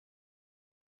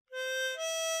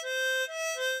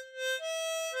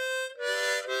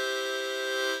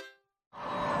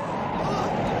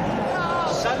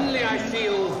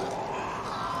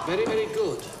Very, very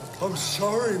good. I'm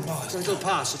sorry, Master. It'll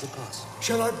pass, it'll pass.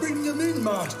 Shall I bring them in,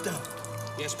 Master?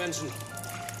 Yes, Benson.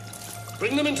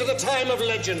 Bring them into the time of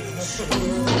legend.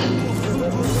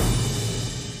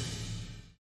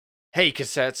 Hey,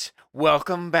 cassettes,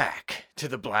 welcome back to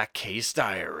the Black Case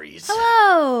Diaries.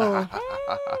 Hello.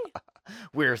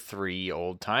 We're three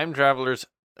old time travelers,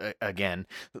 again,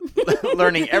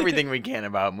 learning everything we can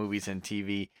about movies and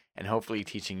TV, and hopefully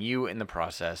teaching you in the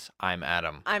process. I'm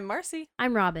Adam. I'm Marcy.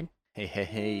 I'm Robin.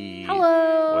 Hey.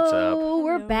 Hello. What's up?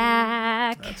 We're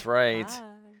back. That's right. Hi.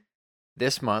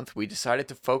 This month, we decided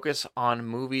to focus on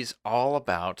movies all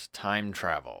about time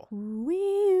travel.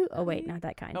 Woo. Oh, wait, not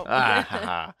that kind.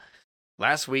 Oh.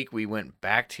 Last week, we went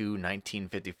back to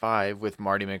 1955 with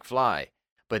Marty McFly.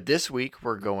 But this week,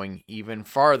 we're going even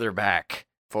farther back,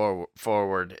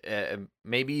 forward,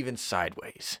 maybe even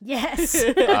sideways. Yes.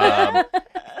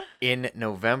 In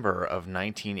November of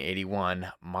 1981,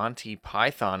 Monty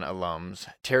Python alums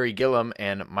Terry Gilliam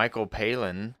and Michael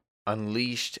Palin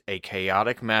unleashed a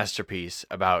chaotic masterpiece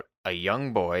about a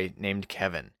young boy named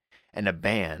Kevin and a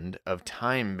band of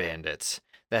time bandits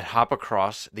that hop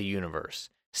across the universe,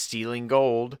 stealing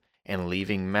gold and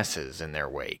leaving messes in their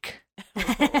wake.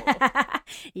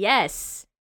 Yes.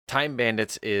 Time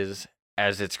Bandits is,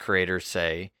 as its creators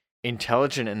say,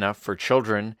 intelligent enough for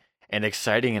children and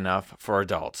exciting enough for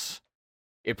adults.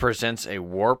 It presents a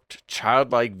warped,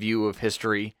 childlike view of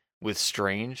history with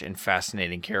strange and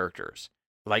fascinating characters,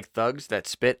 like thugs that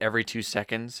spit every 2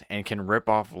 seconds and can rip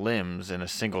off limbs in a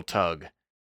single tug,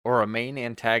 or a main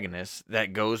antagonist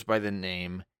that goes by the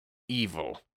name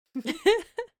Evil.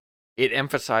 It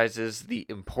emphasizes the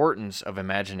importance of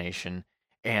imagination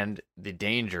and the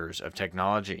dangers of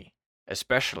technology,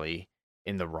 especially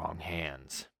in the wrong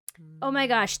hands. Oh my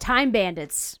gosh, Time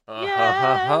Bandits.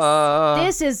 Yes.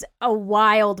 This is a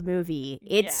wild movie.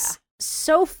 It's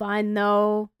so fun,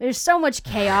 though. There's so much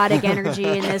chaotic energy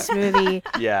in this movie.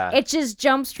 Yeah. It just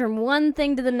jumps from one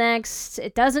thing to the next.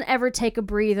 It doesn't ever take a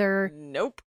breather.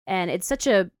 Nope. And it's such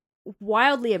a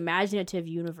wildly imaginative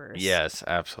universe. Yes,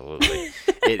 absolutely.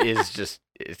 It is just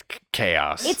it's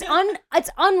chaos. It's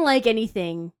unlike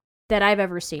anything that I've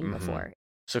ever seen before.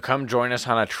 So come join us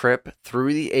on a trip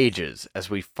through the ages as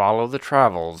we follow the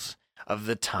travels of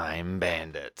the Time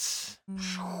Bandits.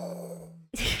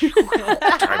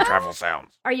 Time travel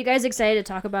sounds. Are you guys excited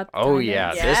to talk about Oh Time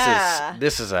yeah, Bandits? Yeah.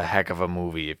 this is a heck of a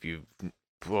movie.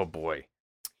 Oh boy.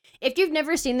 If you've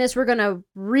never seen this, we're gonna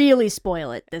really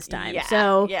spoil it this time. Yeah.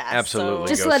 So yeah, Absolutely.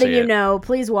 just Go letting see you it. know,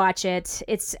 please watch it.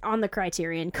 It's on the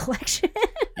Criterion Collection.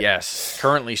 Yes,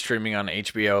 currently streaming on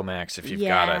HBO Max if you've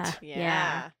got it.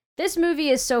 Yeah. This movie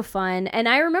is so fun, and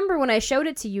I remember when I showed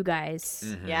it to you guys.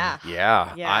 Mhm. Yeah.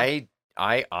 Yeah. Yeah.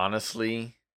 I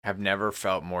honestly have never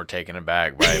felt more taken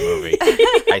aback by a movie.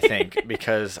 I think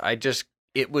because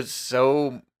it was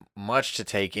so much to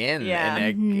take in, Yeah.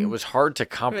 and it was hard to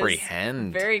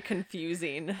comprehend. Very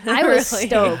confusing. I was really,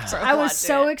 stoked. for I was watching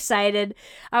so it. excited.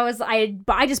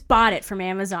 I just bought it from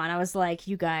Amazon. I was like,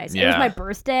 you guys. It was Yeah. my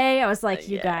birthday. I was like,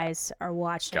 you Yeah. guys are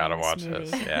watching Gotta this watch movie.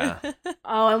 this. Yeah,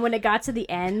 Oh, and when it got to the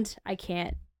end, I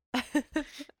can't.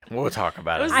 we'll talk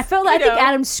about it. I felt You I think know.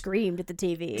 Adam screamed at the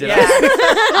TV. Did Yeah.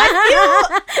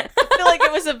 I feel like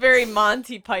it was a very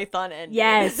Monty Python ending.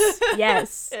 Yes,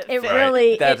 yes. It It fit.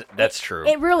 really That's true.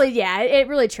 it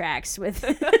really tracks with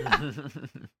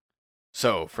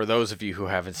So, for those of you who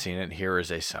haven't seen it, here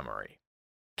is a summary.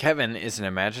 Kevin is an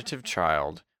imaginative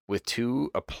child with two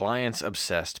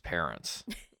appliance-obsessed parents.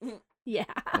 yeah.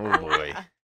 Oh boy.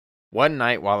 One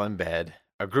night while in bed,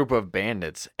 a group of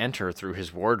bandits enter through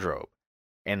his wardrobe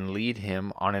and lead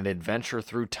him on an adventure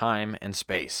through time and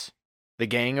space. The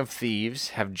gang of thieves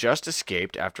have just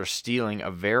escaped after stealing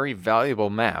a very valuable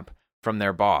map from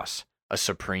their boss, a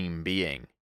supreme being.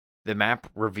 The map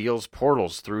reveals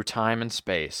portals through time and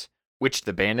space, which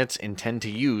the bandits intend to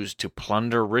use to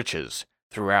plunder riches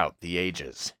throughout the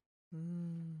ages.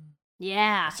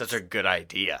 Yeah. Such a good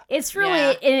idea. It's really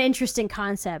Yeah. an interesting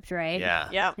concept, right? Yeah.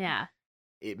 Yep. Yeah.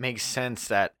 It makes sense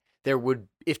that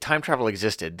if time travel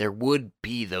existed, there would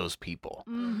be those people,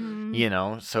 Mm-hmm. you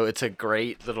know? So it's a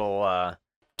great little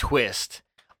twist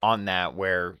on that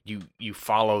where you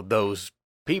follow those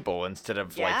people instead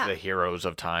of Yeah. like the heroes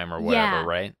of time or whatever, Yeah.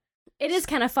 right? It is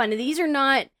kind of fun. These are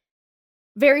not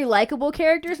very likable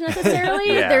characters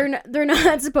necessarily. Yeah. They're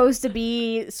not supposed to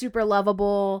be super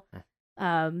lovable,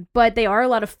 but they are a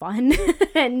lot of fun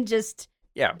and just.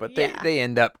 Yeah, but Yeah. they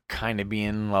end up kind of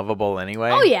being lovable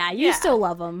anyway. Oh yeah, you Yeah. still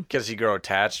love them. Because you grow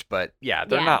attached, but yeah,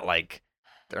 they're Yeah. not like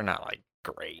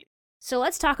great. So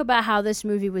let's talk about how this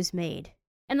movie was made.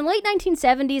 In the late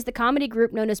 1970s, the comedy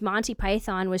group known as Monty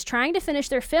Python was trying to finish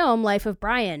their film Life of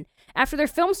Brian after their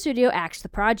film studio axed the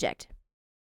project.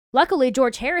 Luckily,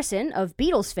 George Harrison, of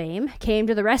Beatles fame, came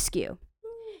to the rescue.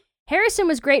 Harrison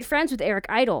was great friends with Eric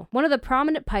Idle, one of the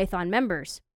prominent Python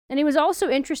members, and he was also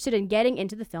interested in getting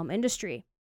into the film industry.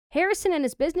 Harrison and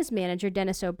his business manager,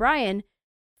 Dennis O'Brien,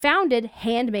 founded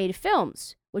Handmade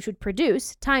Films, which would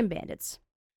produce Time Bandits.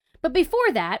 But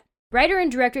before that, writer and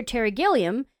director Terry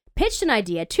Gilliam pitched an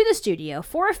idea to the studio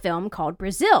for a film called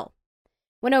Brazil.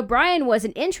 When O'Brien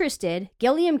wasn't interested,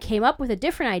 Gilliam came up with a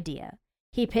different idea.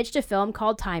 He pitched a film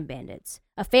called Time Bandits,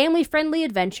 a family-friendly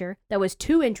adventure that was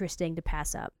too interesting to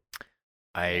pass up.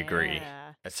 I agree.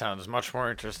 Yeah. It sounds much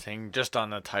more interesting just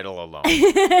on the title alone.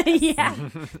 Yeah.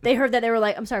 They heard that, they were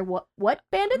like, I'm sorry, what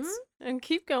bandits? And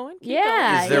keep going. Keep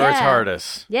Yeah. Is there a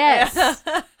TARDIS? Yes.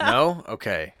 No?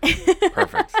 Okay.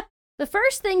 Perfect. The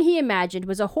first thing he imagined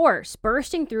was a horse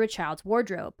bursting through a child's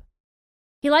wardrobe.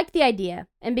 He liked the idea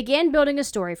and began building a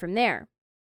story from there.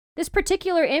 This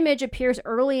particular image appears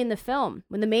early in the film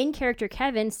when the main character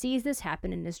Kevin sees this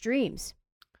happen in his dreams.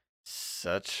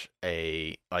 Such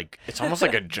a, it's almost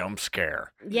like a jump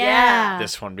scare, Yeah.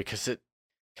 this one, because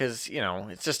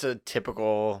it's just a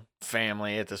typical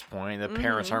family at this point. The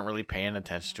parents aren't really paying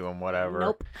attention to him, whatever.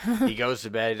 Nope. He goes to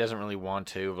bed, he doesn't really want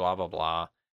to, blah, blah, blah.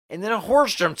 And then a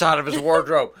horse jumps out of his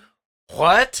wardrobe.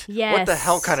 What? Yes. What the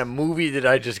hell kind of movie did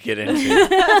I just get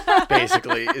into?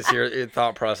 Basically, is your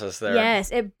thought process there.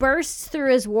 Yes, it bursts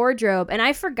through his wardrobe, and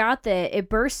I forgot that it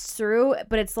bursts through,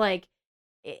 but it's like,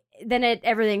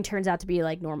 everything turns out to be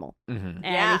like normal. Mm-hmm.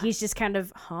 And he's just kind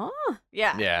of,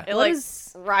 Yeah. Yeah. It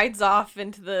rides off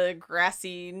into the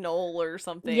grassy knoll or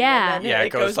something. Yeah. And then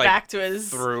it goes back to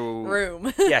his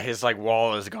room. Yeah, his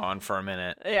wall is gone for a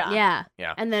minute. Yeah.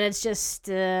 Yeah. And then it's just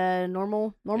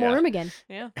normal room again.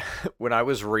 Yeah. When I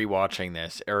was rewatching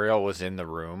this, Ariel was in the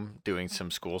room doing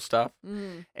some school stuff,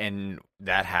 and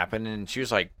that happened, and she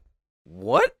was like,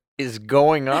 "What is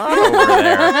going on over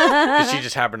there?" Because she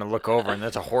just happened to look over, and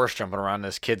there's a horse jumping around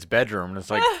this kid's bedroom, and it's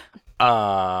like,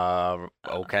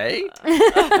 okay.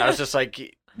 I was just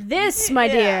like, This, my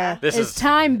dear, This is is-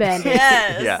 Time Bandits.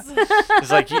 Yes. yeah,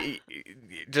 it's like,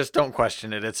 just don't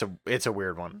question it. It's a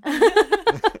weird one.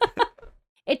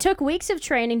 It took weeks of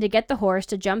training to get the horse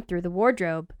to jump through the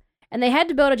wardrobe, and they had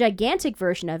to build a gigantic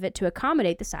version of it to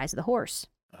accommodate the size of the horse.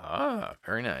 Ah,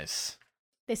 very nice.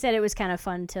 They said it was kind of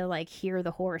fun to hear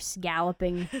the horse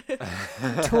galloping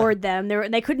toward them.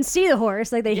 They couldn't see the horse,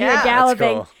 they hear Yeah, it that's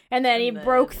galloping, cool. and then he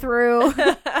broke through.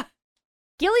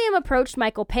 Gilliam approached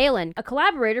Michael Palin, a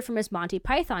collaborator from his Monty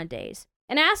Python days,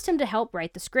 and asked him to help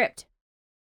write the script.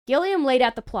 Gilliam laid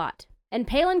out the plot, and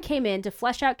Palin came in to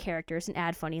flesh out characters and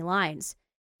add funny lines.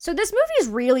 So this movie is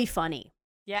really funny.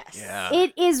 Yes. Yeah.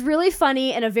 It is really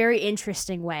funny in a very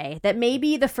interesting way that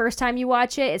maybe the first time you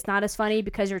watch it, it's not as funny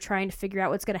because you're trying to figure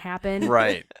out what's going to happen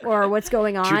Right. or what's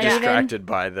going on. Too even. distracted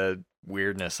by the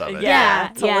weirdness of it. Yeah.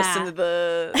 To listen to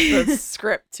the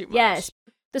script too much. Yes.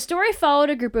 The story followed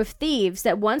a group of thieves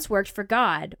that once worked for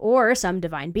God or some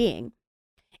divine being.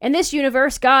 In this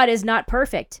universe, God is not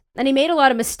perfect, and he made a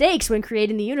lot of mistakes when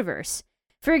creating the universe.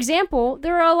 For example,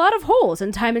 there are a lot of holes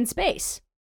in time and space.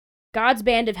 God's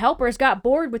band of helpers got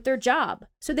bored with their job,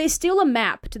 so they steal a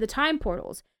map to the time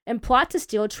portals and plot to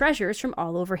steal treasures from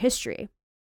all over history.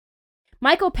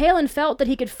 Michael Palin felt that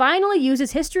he could finally use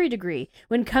his history degree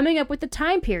when coming up with the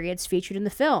time periods featured in the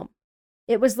film.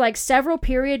 It was like several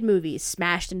period movies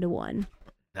smashed into one.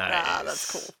 Nice. Ah,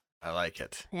 that's cool. I like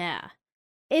it. Yeah.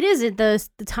 It isn't. The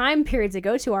time periods they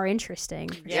go to are interesting.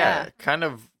 Yeah, kind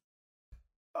of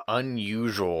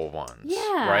unusual ones.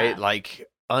 Yeah. Right? Like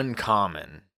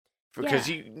uncommon. Because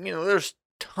Yeah. there's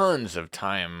tons of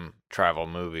time travel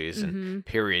movies and Mhm.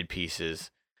 period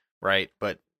pieces, right?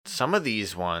 But some of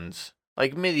these ones,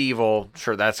 like medieval,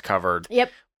 sure that's covered.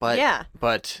 Yep. But Yeah.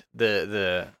 but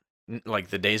the like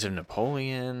the days of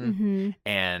Napoleon Mm-hmm.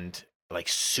 and like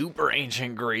super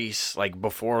ancient Greece, like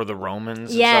before the Romans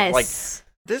and Yes. stuff, like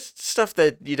this stuff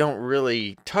that you don't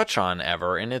really touch on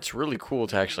ever, and it's really cool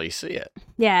to actually see it.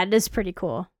 Yeah, it is pretty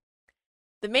cool.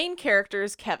 The main character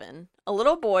is Kevin, a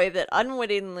little boy that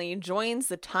unwittingly joins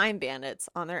the Time Bandits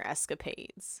on their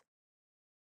escapades.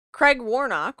 Craig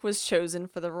Warnock was chosen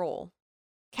for the role.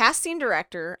 Casting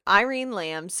director Irene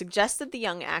Lamb suggested the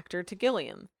young actor to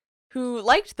Gilliam, who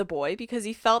liked the boy because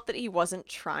he felt that he wasn't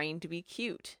trying to be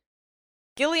cute.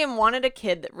 Gilliam wanted a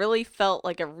kid that really felt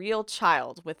like a real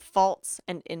child with faults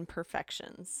and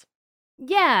imperfections.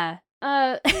 Yeah.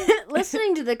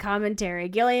 Listening to the commentary,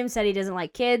 Gilliam said he doesn't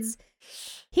like kids.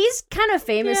 He's kind of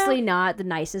famously not the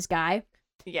nicest guy.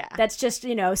 Yeah. That's just,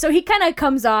 so he kind of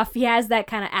comes off, he has that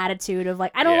kind of attitude of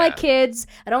like, I don't like kids,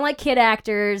 I don't like kid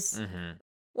actors. Mm-hmm.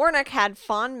 Warnock had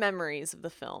fond memories of the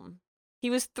film. He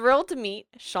was thrilled to meet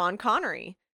Sean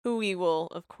Connery, who we will,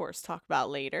 of course, talk about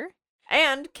later,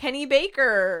 and Kenny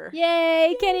Baker.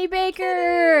 Yay, Kenny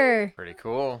Baker! Pretty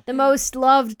cool. The most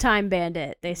loved Time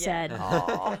Bandit, they said.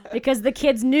 Aw. Because the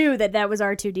kids knew that was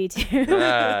R2-D2.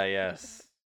 Yes.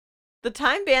 The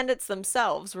Time Bandits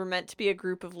themselves were meant to be a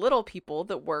group of little people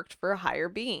that worked for a higher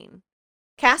being.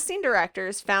 Casting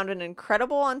directors found an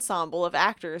incredible ensemble of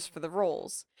actors for the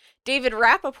roles. David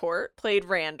Rappaport played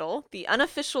Randall, the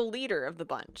unofficial leader of the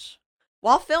bunch.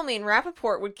 While filming,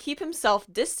 Rappaport would keep himself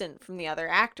distant from the other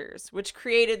actors, which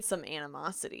created some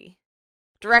animosity.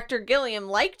 Director Gilliam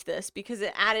liked this because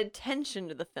it added tension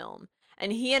to the film,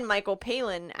 and he and Michael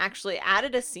Palin actually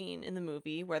added a scene in the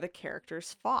movie where the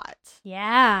characters fought.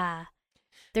 Yeah.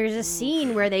 There's a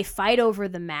scene where they fight over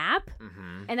the map,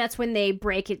 Mm-hmm. and that's when they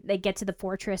break it. They get to the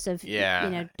fortress of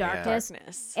darkness.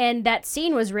 Darkness. And that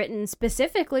scene was written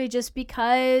specifically just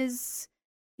because,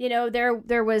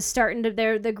 there was starting to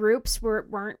the groups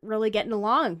weren't really getting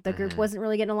along. The group wasn't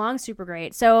really getting along super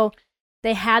great, so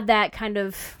they had that kind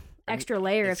of extra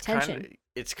layer of tension.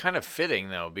 It's kind of fitting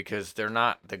though, because they're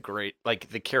not the great, like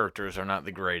the characters are not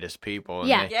the greatest people.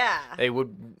 And Yeah.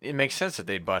 it makes sense that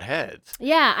they'd butt heads.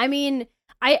 Yeah, I mean,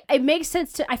 it makes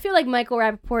sense I feel like Michael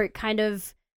Rappaport kind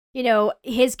of,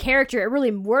 his character, it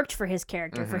really worked for his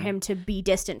character, for him to be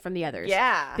distant from the others.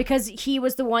 Yeah. Because he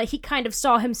was the one, he kind of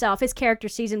saw himself, his character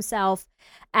sees himself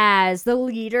as the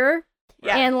leader.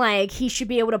 Yeah. And, like, he should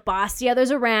be able to boss the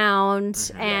others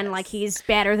around, and, like, he's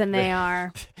better than they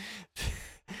are.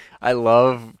 I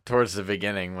love towards the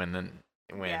beginning when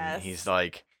he's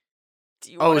like,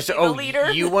 Do you want to be the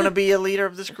leader? You want to be a leader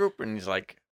of this group? And he's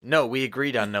like, no, we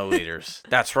agreed on no leaders.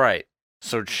 That's right.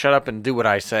 So shut up and do what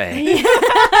I say.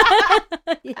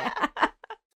 Yeah.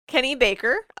 Kenny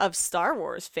Baker, of Star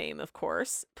Wars fame, of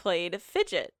course, played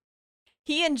Fidget.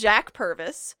 He and Jack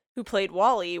Purvis, who played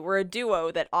Wally, were a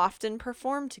duo that often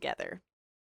performed together.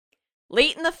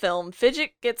 Late in the film,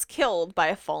 Fidget gets killed by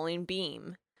a falling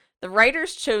beam. The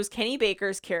writers chose Kenny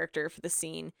Baker's character for the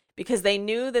scene because they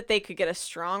knew that they could get a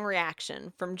strong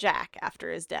reaction from Jack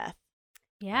after his death.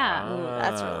 Yeah. Ooh,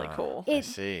 that's really cool. I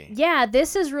see. Yeah,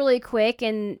 this is really quick,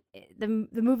 and the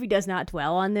movie does not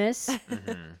dwell on this.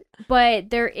 Mhm. But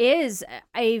there is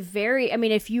a very, I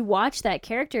mean, if you watch that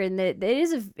character, and it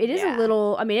is a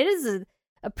little, I mean, it is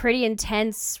a pretty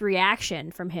intense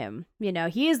reaction from him.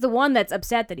 He is the one that's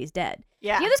upset that he's dead.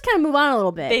 Yeah. The others kind of move on a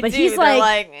little bit, They but do. he's They're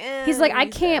like, eh, he's like, I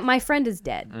he's can't. dead. My friend is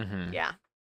dead. Mhm. Yeah.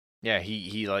 Yeah,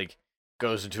 he like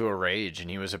goes into a rage,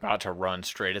 and he was about to run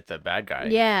straight at the bad guy.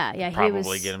 Yeah, he Probably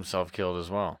was, get himself killed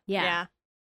as well. Yeah.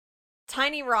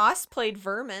 Tiny Ross played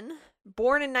Vermin.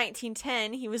 Born in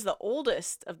 1910, he was the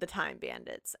oldest of the Time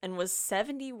Bandits and was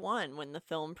 71 when the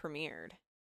film premiered.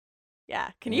 Yeah,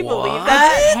 can you believe What?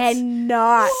 that?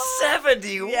 Cannot.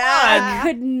 71. Yeah. I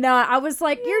could not. I was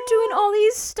like, you're doing all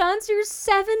these stunts. You're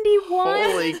 71.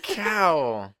 Holy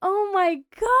cow. Oh my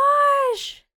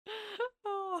gosh.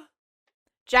 Oh.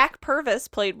 Jack Purvis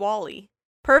played Wally.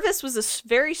 Purvis was a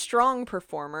very strong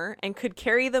performer and could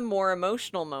carry the more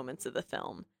emotional moments of the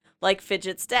film, like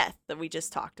Fidget's death that we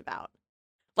just talked about.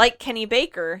 Like Kenny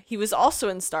Baker, he was also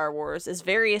in Star Wars as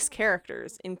various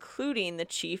characters, including the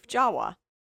Chief Jawa.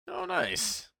 Oh,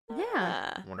 nice.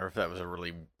 Yeah. I wonder if that was a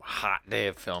really hot day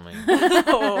of filming.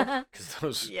 Oh, Because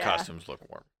those Yeah. costumes look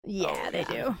warm. Yeah, they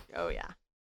do. oh yeah.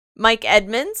 Mike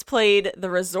Edmonds played the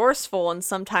resourceful and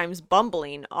sometimes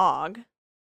bumbling Og.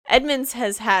 Edmonds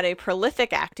has had a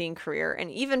prolific acting career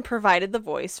and even provided the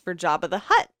voice for Jabba the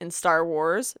Hutt in Star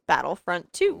Wars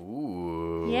Battlefront 2.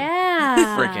 Ooh.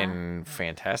 Yeah. Freaking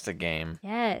fantastic game.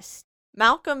 Yes.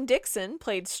 Malcolm Dixon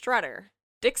played Strutter.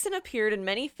 Dixon appeared in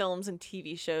many films and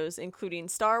TV shows, including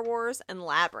Star Wars and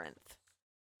Labyrinth.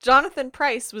 Jonathan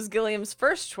Pryce was Gilliam's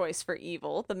first choice for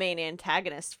Evil, the main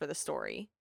antagonist for the story.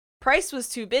 Pryce was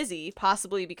too busy,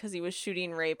 possibly because he was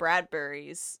shooting Ray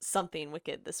Bradbury's Something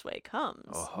Wicked This Way Comes.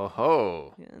 Oh ho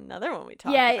ho. Another one we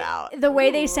talked Yeah, about. the way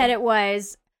they Ooh. said it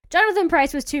was Jonathan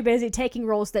Pryce was too busy taking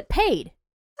roles that paid.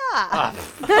 Ah.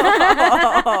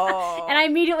 And I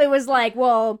immediately was like,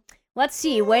 well, let's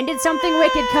see. When did Something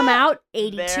Wicked come out?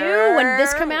 82. When did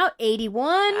this come out?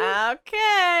 81. Okay.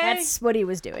 That's what he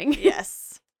was doing.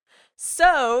 Yes.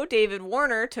 So, David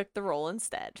Warner took the role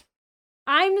instead.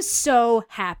 I'm so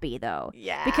happy, though.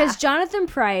 Yeah. Because Jonathan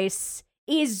Pryce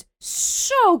is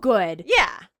so good,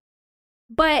 Yeah.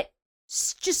 but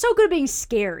just so good at being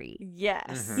scary.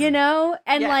 Yes. Mhm. You know?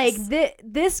 And Yes. like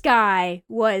this guy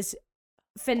was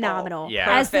phenomenal.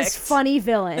 yeah. As this Perfect. funny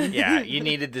villain. Yeah, you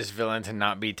needed this villain to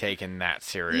not be taken that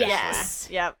seriously. Yes.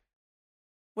 Yep.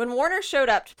 When Warner showed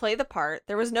up to play the part,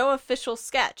 there was no official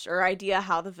sketch or idea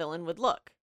how the villain would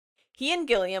look. He and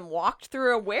Gilliam walked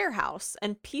through a warehouse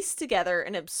and pieced together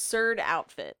an absurd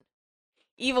outfit.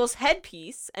 Evil's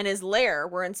headpiece and his lair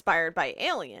were inspired by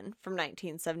Alien from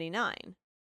 1979.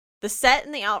 The set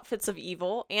and the outfits of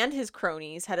Evil and his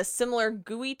cronies had a similar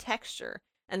gooey texture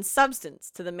and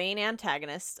substance to the main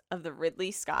antagonist of the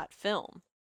Ridley Scott film.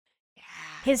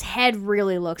 His head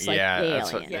really looks like Yeah, the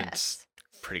that's alien. what- it's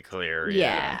pretty clear.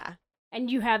 Yeah. And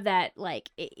you have that, like,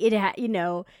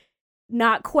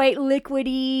 not quite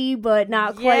liquidy, but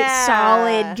not quite Yeah.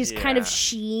 solid, just kind of Yeah.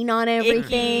 sheen on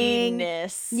everything.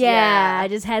 Ickiness. Yeah, it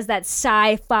just has that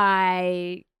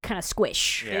sci-fi kind of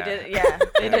squish. Yeah.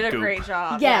 They did a Goop. great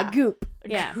job. Yeah, goop.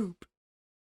 Yeah. Goop.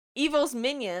 Evil's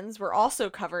minions were also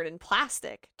covered in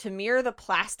plastic to mirror the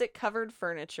plastic-covered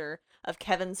furniture of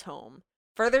Kevin's home,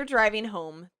 further driving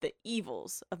home the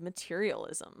evils of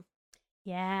materialism.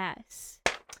 Yes.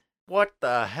 What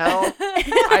the hell?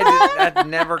 That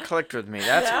never clicked with me.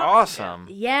 That's Yeah. awesome.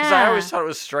 Yeah. Because I always thought it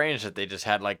was strange that they just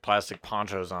had like plastic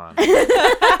ponchos on.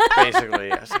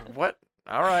 Basically, I was like, "What?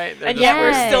 All right." they're And just yet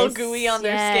we're wearing- still Yes, gooey on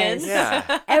their yes. skins.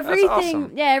 Yeah. Everything,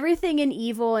 awesome. yeah, everything in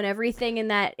Evil and everything in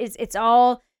that it's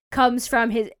all comes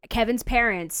from Kevin's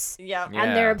parents Yep. Yeah.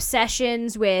 and their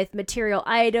obsessions with material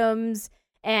items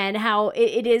and how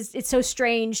it's so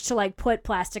strange to like put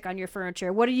plastic on your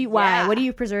furniture. Why? Yeah. What are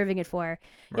you preserving it for?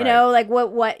 You Right. know, like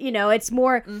what, it's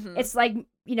more, Mhm. it's like,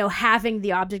 having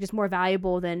the object is more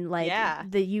valuable than like Yeah.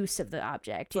 the use of the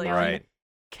object, you Like, know? Right.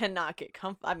 Cannot get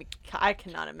I mean, I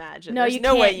cannot imagine. No, There's you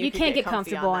no can't, way you could can't get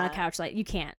comfy comfortable on a that. couch like, you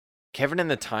can't. Kevin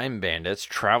and the Time Bandits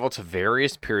travel to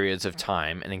various periods of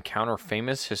time and encounter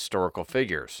famous historical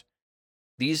figures.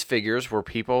 These figures were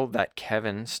people that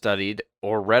Kevin studied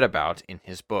or read about in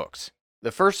his books.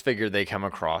 The first figure they come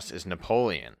across is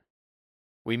Napoleon.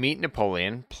 We meet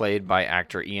Napoleon, played by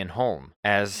actor Ian Holm,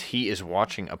 as he is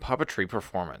watching a puppetry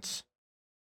performance.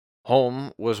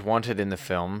 Holm was wanted in the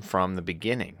film from the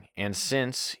beginning, and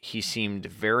since he seemed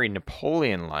very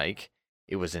Napoleon-like,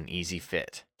 it was an easy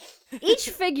fit. Each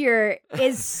figure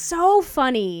is so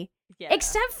funny, Yeah.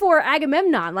 except for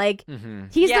Agamemnon. Like, Mm-hmm.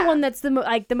 he's the Yeah. one that's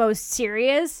the most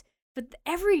serious, but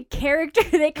every character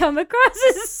they come across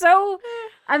is so,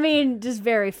 just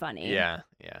very funny. Yeah,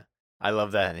 yeah. I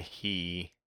love that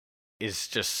he is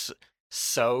just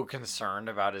so concerned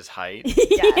about his height.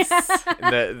 Yes.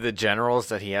 The generals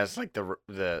that he has, like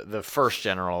the first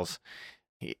generals,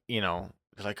 they're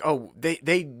like, oh,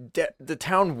 the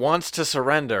town wants to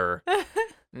surrender,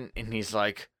 and he's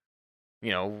like,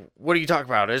 what are you talking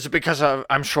about? Is it because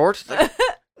I'm short? It's like,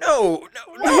 no,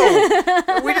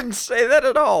 we didn't say that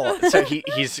at all. So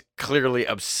he's clearly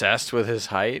obsessed with his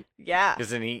height. Yeah.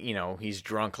 Because then he's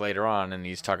drunk later on, and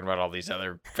he's talking about all these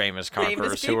other famous Famous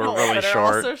conquerors who were people really that are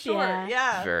short. also short. Yeah.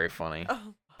 Yeah. Very funny.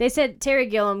 Oh, They said Terry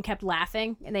Gilliam kept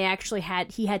laughing, and they actually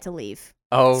he had to leave.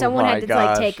 Oh Someone my had to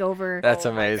gosh. take over That's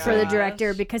Oh my amazing. for the gosh.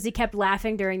 director because he kept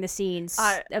laughing during the scenes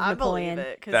I of Napoleon. believe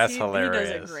it because That's he does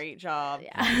hilarious. a great job.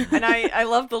 Yeah. And I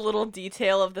love the little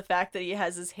detail of the fact that he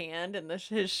has his hand in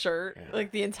his shirt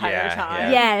like the entire Yeah,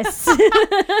 time. yeah. Yes.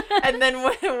 And then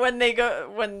when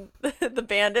the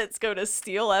bandits go to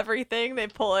steal everything, they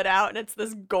pull it out and it's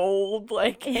this gold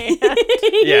like hand.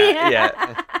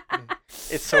 Yeah.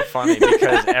 It's so funny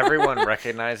because everyone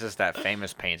recognizes that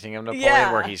famous painting of Napoleon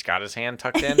Yeah. where he's got his hand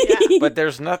tucked in. Yeah. But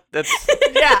there's that's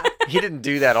Yeah. he didn't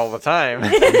do that all the time.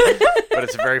 But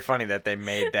it's very funny that they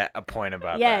made that a point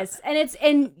about Yes,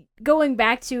 and going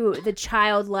back to the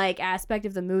childlike aspect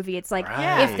of the movie, it's like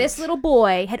Right. if this little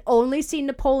boy had only seen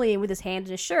Napoleon with his hand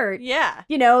in his shirt, Yeah.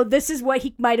 this is what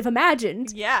he might have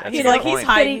imagined. Yeah. That's He's a good like he's point.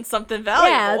 hiding But he- something Yeah,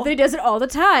 valuable. they does it all the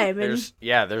time. And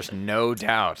There's no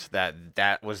doubt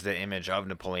that was the image of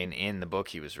Napoleon in the book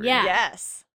he was reading. Yeah.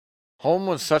 Yes. Holm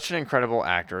was such an incredible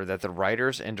actor that the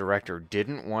writers and director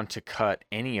didn't want to cut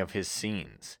any of his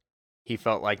scenes. He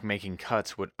felt like making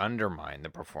cuts would undermine the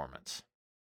performance.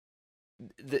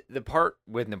 The part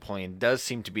with Napoleon does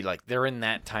seem to be like they're in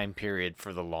that time period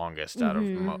for the longest out of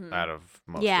Mhm. out of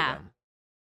most Yeah. of them.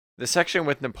 The section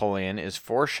with Napoleon is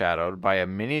foreshadowed by a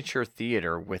miniature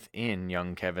theater within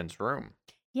young Kevin's room.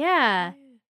 yeah,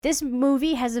 this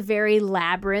movie has a very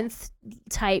labyrinth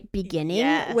type beginning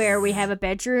Yes. where we have a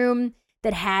bedroom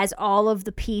that has all of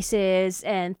the pieces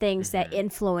and things that Mhm.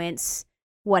 influence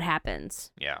what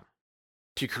happens. Yeah.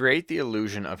 To create the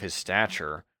illusion of his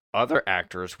stature, other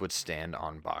actors would stand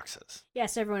on boxes.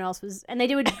 Yes, everyone else was, and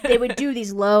they would do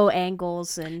these low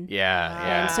angles and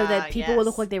Yeah, and so that people would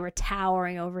look yes. like they were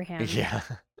towering over him. yeah.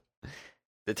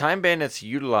 The Time Bandits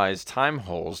utilized time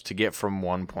holes to get from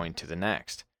one point to the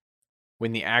next.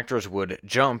 When the actors would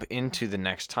jump into the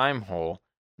next time hole,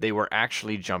 they were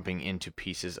actually jumping into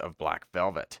pieces of black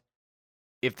velvet.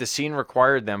 If the scene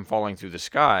required them falling through the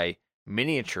sky,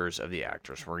 miniatures of the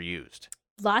actors were used.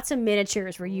 Lots of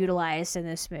miniatures were utilized in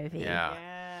this movie.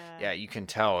 Yeah, you can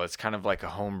tell it's kind of like a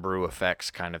homebrew effects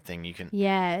kind of thing. You can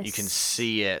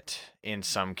see it in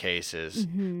some cases.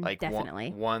 Like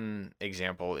definitely. One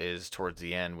example is towards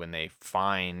the end when they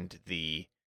find the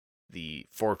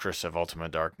fortress of Ultima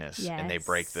Darkness and they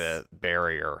break the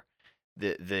barrier.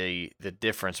 The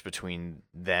difference between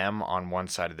them on one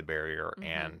side of the barrier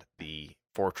and the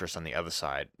fortress on the other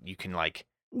side, you can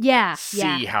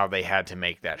see how they had to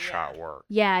make that shot work.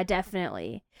 Yeah,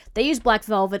 definitely. They used black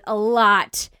velvet a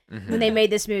lot when they made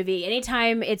this movie.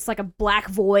 Anytime it's like a black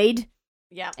void,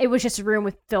 it was just a room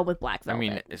filled with black velvet. I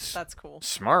mean, that's cool.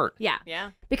 Smart.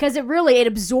 Yeah. Because it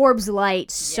absorbs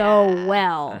light so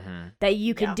well that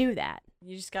you can do that.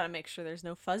 You just got to make sure there's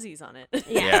no fuzzies on it.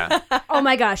 Yeah. Oh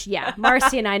my gosh, yeah.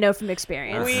 Marcy and I know from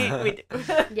experience. We do.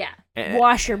 Yeah.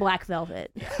 Wash your black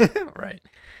velvet. Right.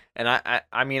 And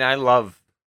I mean, I love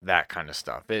that kind of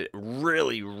stuff. It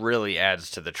really, really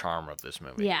adds to the charm of this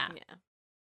movie. Yeah.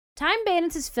 Time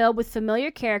Bandits is filled with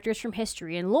familiar characters from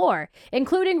history and lore,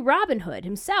 including Robin Hood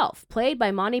himself, played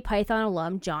by Monty Python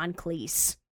alum John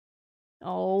Cleese.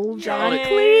 Oh, John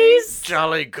Cleese!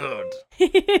 Jolly good.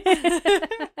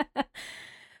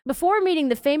 Before meeting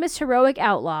the famous heroic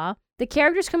outlaw, the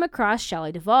characters come across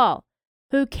Shelley Duvall,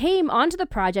 who came onto the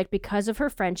project because of her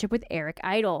friendship with Eric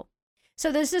Idle.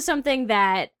 So this is something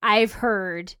that I've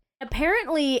heard.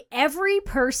 Apparently, every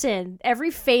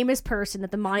famous person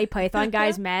that the Monty Python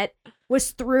guys met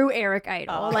was through Eric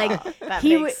Idle. That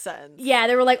makes sense. Yeah,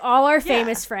 they were like all our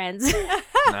famous friends.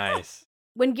 Nice.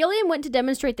 When Gilliam went to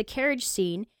demonstrate the carriage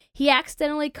scene, he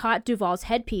accidentally caught Duvall's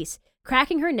headpiece,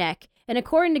 cracking her neck, and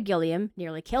according to Gilliam,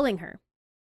 nearly killing her.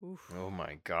 Oof. Oh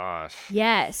my gosh.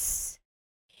 Yes.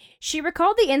 She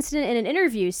recalled the incident in an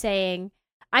interview, saying,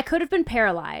 "I could have been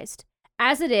paralyzed.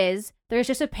 As it is, there's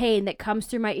just a pain that comes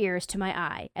through my ears to my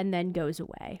eye and then goes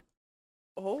away."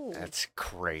 Oh. That's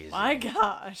crazy. My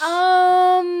gosh.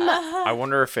 I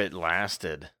wonder if it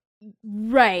lasted.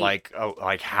 Right. Like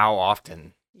how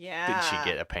often did she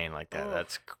get a pain like that? Ugh.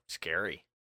 That's scary.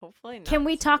 Hopefully not. Can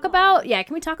we talk about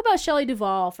Shelley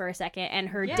Duvall for a second and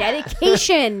her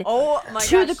dedication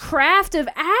to the craft of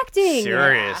acting?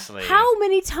 Seriously. How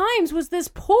many times was this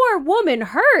poor woman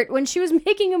hurt when she was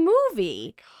making a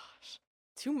movie? Gosh.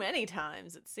 Too many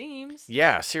times, it seems.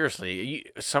 Yeah, seriously.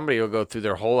 Somebody will go through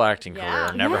their whole acting career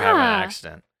and never have an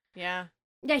accident. Yeah.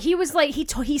 Yeah, he was like,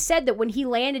 he said that when he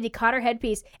landed, he caught her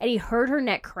headpiece and he heard her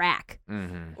neck crack.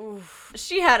 Mm-hmm. Oof.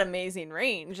 She had amazing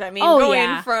range. I mean,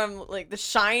 going from like The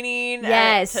Shining to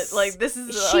this is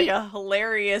like a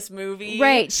hilarious movie.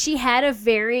 Right. She had a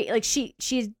very,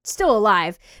 she's still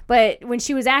alive, but when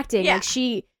she was acting,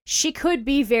 she could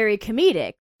be very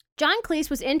comedic. John Cleese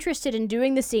was interested in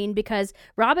doing the scene because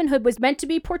Robin Hood was meant to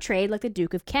be portrayed like the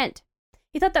Duke of Kent.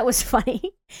 He thought that was funny.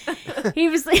 He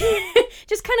was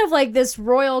just kind of like this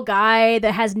royal guy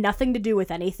that has nothing to do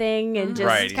with anything and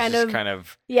just he's kind just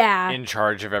of in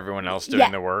charge of everyone else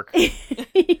doing the work.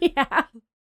 Yeah.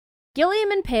 Gilliam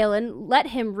and Palin let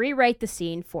him rewrite the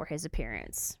scene for his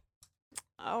appearance.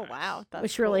 Oh, wow. That's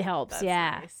which really cool. helps. That's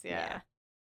yeah. Nice. Yeah.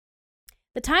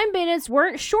 The Time Bandits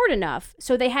weren't short enough,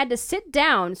 so they had to sit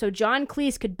down so John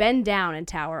Cleese could bend down and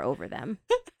tower over them.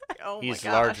 Oh He's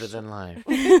my gosh. larger than life.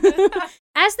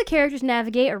 As the characters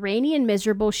navigate a rainy and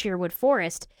miserable Sherwood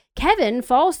forest, Kevin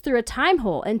falls through a time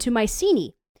hole into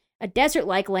Mycenae, a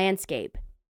desert-like landscape.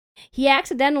 He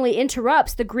accidentally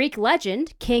interrupts the Greek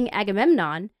legend, King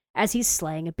Agamemnon, as he's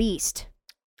slaying a beast.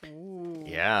 Ooh.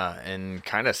 Yeah, and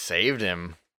kind of saved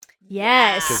him.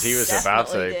 Yes. Because he was about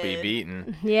to be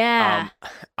beaten. Yeah.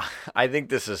 I think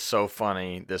this is so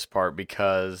funny, this part,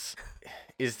 because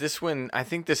I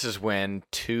think this is when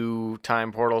 2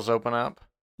 time portals open up?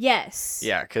 Yes.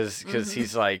 Yeah, because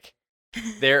he's like,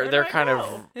 they're kind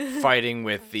of fighting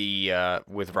with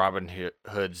with Robin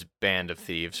Hood's band of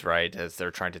thieves, right? As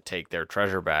they're trying to take their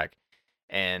treasure back.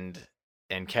 And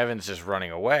Kevin's just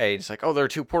running away. It's like, oh, there are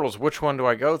 2 portals. Which one do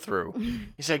I go through?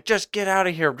 He's like, just get out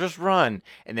of here. Just run.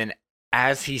 And then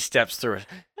as he steps through it,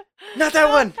 not that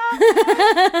one.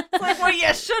 It's like, well,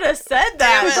 you should have said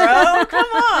that, bro. Come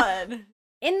on.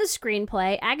 In the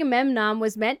screenplay, Agamemnon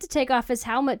was meant to take off his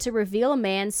helmet to reveal a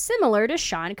man similar to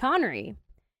Sean Connery.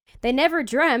 They never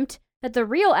dreamt that the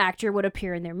real actor would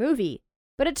appear in their movie,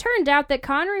 but it turned out that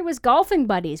Connery was golfing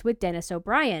buddies with Dennis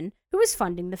O'Brien, who was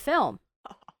funding the film.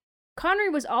 Connery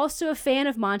was also a fan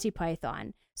of Monty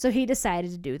Python, so he decided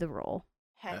to do the role.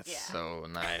 Heck That's yeah. so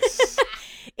nice.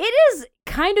 It is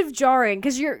kind of jarring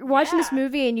because you're watching this Yeah.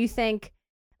 movie and you think,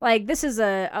 like, this is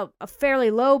a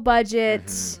fairly low budget,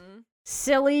 Mhm.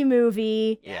 silly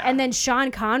movie, Yeah. and then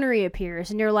Sean Connery appears,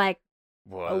 and you're like,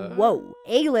 What? oh, whoa,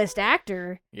 A-list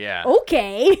actor. Yeah.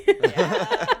 Okay.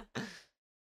 Yeah.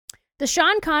 The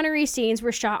Sean Connery scenes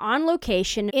were shot on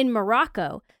location in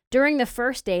Morocco during the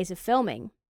first days of filming.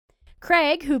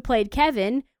 Craig, who played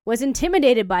Kevin, was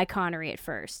intimidated by Connery at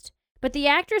first, but the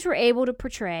actors were able to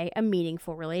portray a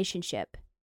meaningful relationship.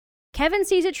 Kevin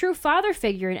sees a true father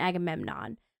figure in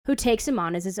Agamemnon, who takes him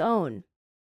on as his own.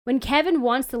 When Kevin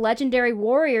wants the legendary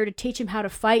warrior to teach him how to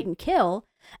fight and kill,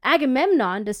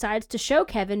 Agamemnon decides to show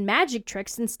Kevin magic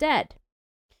tricks instead.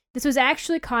 This was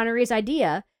actually Connery's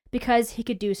idea because he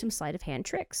could do some sleight of hand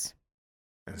tricks.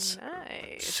 It's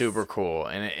Nice. super cool.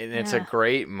 And it's a Yeah.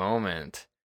 great moment.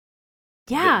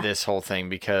 Yeah. This whole thing,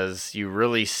 because you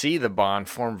really see the bond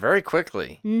form very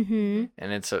quickly. Mm-hmm.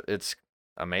 And it's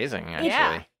amazing, actually.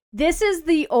 Yeah. This is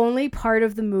the only part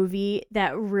of the movie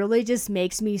that really just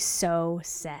makes me so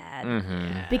sad.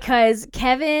 Mm-hmm. Because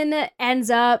Kevin ends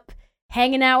up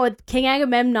hanging out with King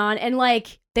Agamemnon and,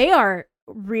 like, they are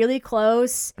really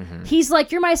close. Mm-hmm. He's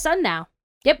like, you're my son now.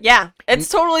 Yeah, it's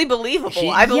totally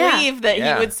believable. I believe that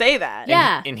Yeah. he would say that.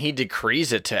 Yeah. And he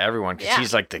decrees it to everyone because Yeah.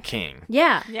 he's like the king.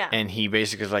 Yeah. Yeah. And he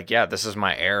basically is like, yeah, this is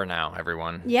my heir now,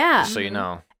 everyone. Yeah. Just so you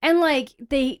know. And, like,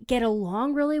 they get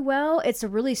along really well. It's a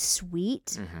really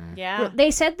sweet. Mm-hmm. Yeah.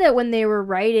 They said that when they were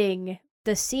writing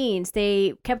the scenes,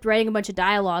 they kept writing a bunch of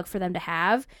dialogue for them to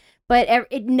have, but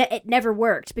it never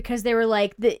worked because they were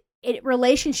like,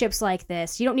 relationships like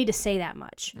this, you don't need to say that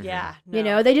much. Yeah. You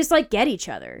no. know, they just like get each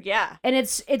other. Yeah. And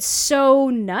it's so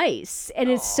nice.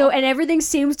 And it's so, and everything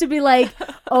seems to be like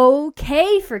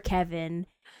okay for Kevin.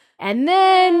 And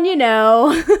then, you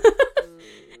know,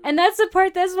 and that's the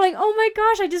part that's like, oh my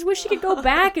gosh, I just wish he could go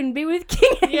back and be with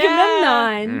King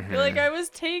Agamemnon. Mhm. You're like, I was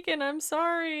taken. I'm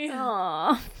sorry.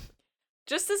 Aw.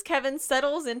 Just as Kevin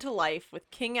settles into life with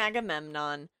King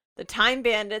Agamemnon, the time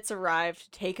bandits arrive to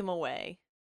take him away.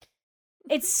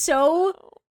 It's so,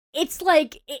 it's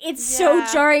like, it's so Yeah.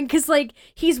 jarring because, like,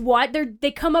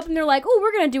 they come up and they're like, oh,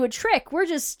 we're going to do a trick. We're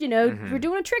just, you know, Mhm. we're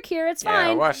doing a trick here. It's Yeah,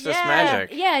 fine. watch this Yeah.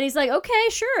 magic. Yeah, and he's like, okay,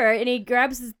 sure. And he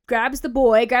grabs the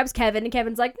boy, grabs Kevin, and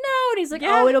Kevin's like, no. And he's like,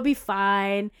 Yeah. oh, it'll be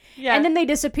fine. Yeah. And then they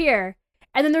disappear.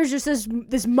 And then there's just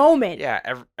this moment.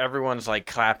 Yeah, everyone's like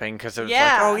clapping because it was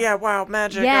Yeah. like, oh yeah, wow,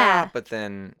 magic. Yeah. But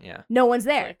then, yeah, No one's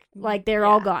there. Like they're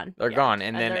all gone. they're Yeah. gone.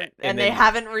 And then they then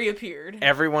haven't reappeared.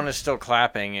 everyone is still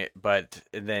clapping, but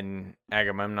then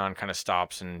Agamemnon kind of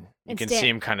stops and you And can stand- see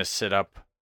him kind of sit up.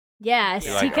 Yeah, You're he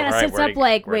like, kind of alright, sits where'd up he-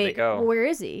 like, where'd they wait, go? well, where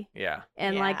is he? Yeah.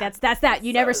 And like Yeah. that's that.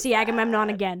 You never So see Agamemnon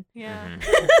sad. again. Yeah.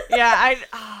 Mhm. Yeah, I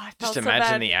Just felt so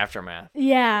imagine bad. the aftermath. Yeah.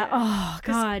 Yeah. Oh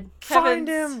God. Find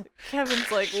Kevin's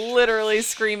like literally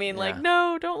screaming, like, Yeah.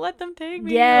 "No, don't let them take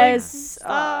me!" Yes. Like,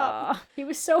 stop. Oh, he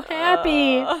was so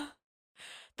happy.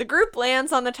 The group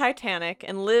lands on the Titanic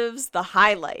and lives the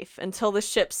high life until the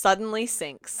ship suddenly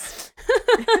sinks.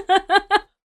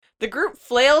 The group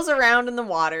flails around in the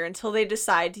water until they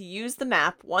decide to use the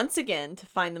map once again to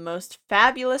find the most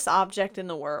fabulous object in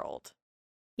the world.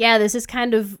 Yeah, this is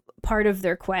kind of part of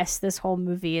their quest. This whole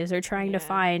movie is they're trying to Yeah.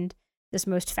 find this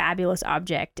most fabulous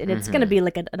object, and it's Mhm. gonna be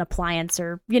like an appliance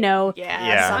or Yeah. something.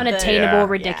 unattainable, Yeah.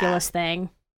 ridiculous thing.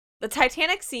 The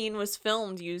Titanic scene was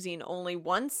filmed using only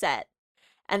one set,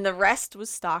 and the rest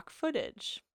was stock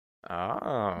footage.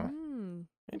 Oh, Mm,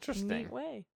 interesting. neat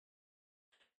way.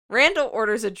 Randall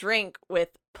orders a drink with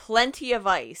plenty of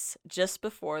ice just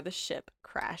before the ship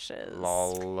crashes.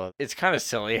 Lol. It's kind of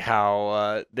silly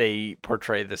how they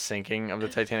portray the sinking of the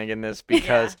Titanic in this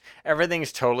because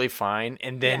everything's totally fine,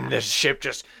 and then Yeah. the ship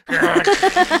just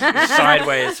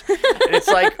sideways. And it's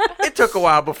like it took a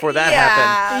while before that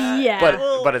happened, Yeah.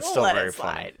 but it's still let very it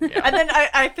funny. slide. Yeah. And then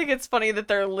I think it's funny that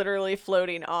they're literally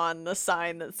floating on the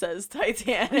sign that says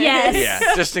Titanic. Yes.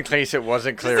 Yeah, just in case it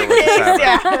wasn't clear Just in what was case,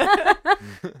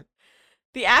 happening. yeah.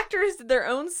 The actors did their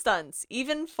own stunts,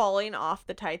 even falling off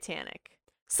the Titanic.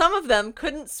 Some of them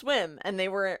couldn't swim, and they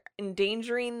were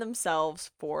endangering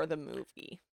themselves for the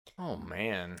movie. Oh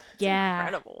man. It's Yeah.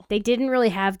 incredible. They didn't really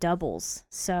have doubles,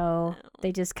 so No.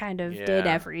 they just kind of did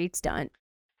Yeah. every stunt.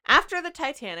 After the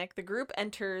Titanic, the group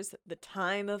enters the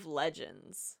Time of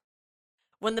Legends.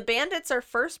 When the bandits are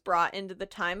first brought into the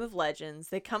Time of Legends,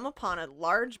 they come upon a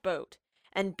large boat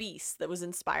and beast that was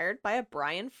inspired by a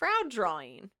Brian Froud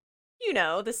drawing. You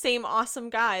know, the same awesome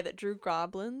guy that drew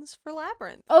goblins for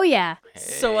Labyrinth. Oh yeah,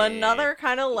 So Hey. another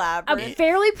kind of a labyrinth.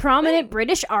 fairly prominent thing.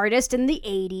 British artist in the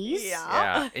 80s. Yeah.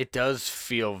 Yeah, it does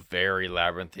feel very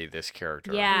labyrinthy. This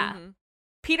character. Yeah. Mhm.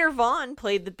 Peter Vaughn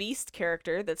played the Beast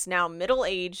character that's now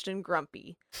middle-aged and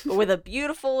grumpy, but with a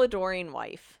beautiful, adoring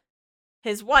wife.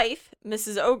 His wife,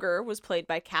 Mrs. Ogre, was played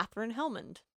by Katherine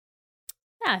Helmond.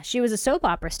 Yeah, she was a soap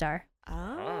opera star.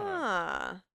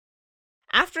 Ah.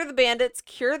 After the bandits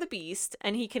cure the Beast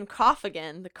and he can cough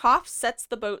again, the cough sets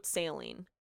the boat sailing.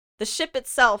 The ship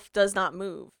itself does not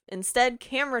move. Instead,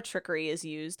 camera trickery is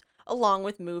used, along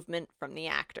with movement from the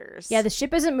actors. Yeah, the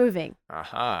ship isn't moving.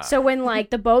 Aha. So when like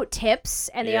the boat tips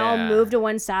and they all Yeah. move to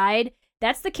one side,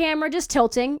 that's the camera just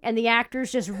tilting and the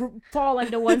actors just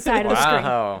falling to one side of the screen.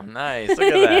 Wow, nice. Look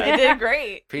at that. They did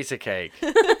great. Piece of cake.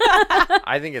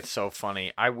 I think it's so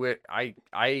funny. I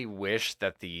wish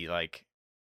that the like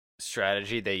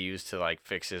strategy they used to like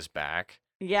fix his back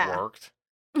Yeah. worked.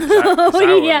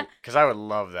 Yeah. Because I would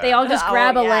love that. They all just Oh,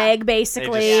 grab a yeah. leg,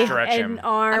 basically, They just stretch and him.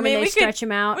 arm, I mean, and we they stretch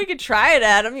him out. We could try it,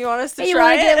 Adam. You want us to Hey, you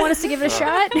try want it? want us to give it a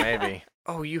shot? Maybe.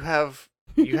 Oh, you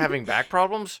having back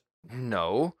problems?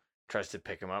 No. Tries to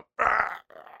pick him up.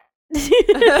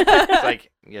 It's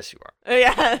like, yes, you are.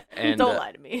 Yeah. And, Don't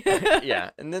lie to me.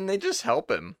 Yeah, and then they just help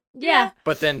him, Yeah.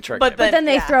 but then trick But him. But then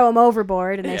they Yeah. throw him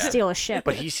overboard and they Yeah. steal a ship.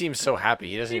 But he seems so happy.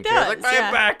 He doesn't He even care. Like, does, my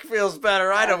yeah. back feels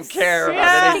better. I don't care Yeah.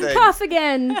 about I can anything. cough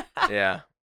again. Yeah.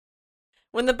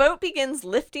 When the boat begins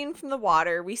lifting from the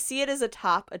water, we see it as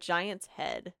atop a giant's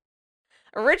head.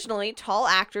 Originally, tall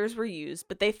actors were used,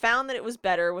 but they found that it was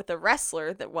better with a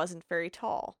wrestler that wasn't very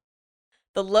tall.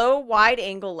 The low,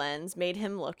 wide-angle lens made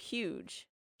him look huge.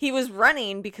 He was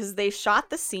running because they shot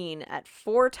the scene at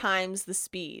 4 times the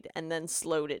speed and then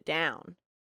slowed it down.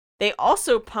 They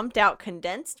also pumped out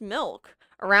condensed milk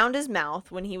around his mouth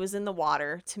when he was in the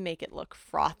water to make it look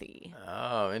frothy.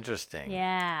 Oh, interesting.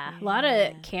 Yeah. A lot Yeah.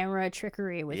 of camera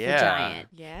trickery with Yeah. the giant.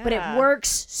 Yeah. But it works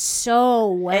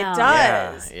so well. It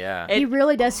does. Yeah. He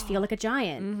really does feel like a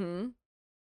giant. Mm-hmm.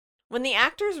 When the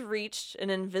actors reached an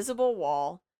invisible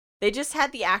wall, they just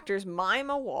had the actors mime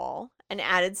a wall and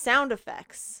added sound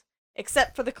effects,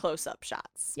 except for the close-up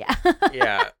shots. Yeah.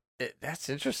 Yeah. That's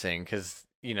interesting because,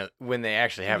 you know, when they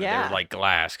actually have it, Yeah. they're like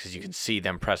glass because you can see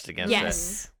them pressed against it.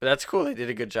 Yes. But that's cool. They did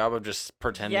a good job of just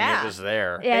pretending Yeah. it was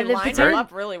there. Yeah, They they lined pretend- them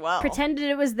up really well. Pretended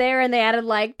it was there and they added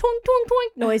like twink, twink,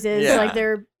 twink noises. Yeah. Like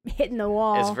they're hitting the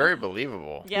wall. It's very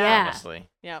believable, Yeah. honestly.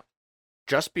 Yep.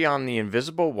 Just beyond the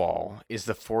invisible wall is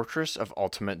the Fortress of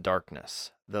Ultimate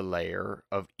Darkness, the lair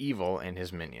of evil and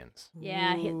his minions.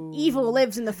 Yeah, evil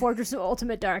lives in the Fortress of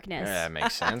Ultimate Darkness. Yeah, that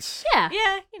makes sense. Yeah.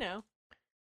 Yeah, you know.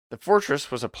 The fortress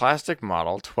was a plastic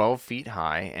model 12 feet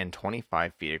high and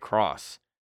 25 feet across.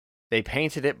 They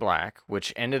painted it black,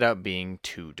 which ended up being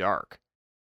too dark.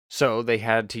 So they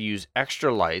had to use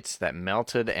extra lights that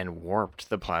melted and warped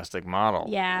the plastic model.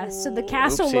 Yeah, so the Ooh.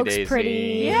 castle Oopsie looks daisy.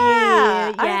 pretty.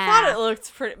 Yeah, I yeah. thought it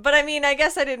looked pretty, but I mean, I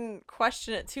guess I didn't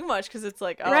question it too much because it's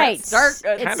like, oh, Right. it's dark,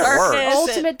 It's Kinda darkness. works.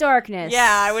 Ultimate darkness. Yeah,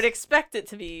 I would expect it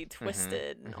to be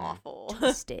twisted and mhm. awful.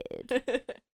 Twisted.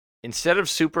 Instead of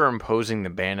superimposing the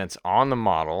bandits on the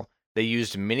model, they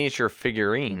used miniature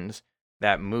figurines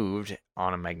that moved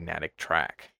on a magnetic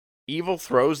track. Evil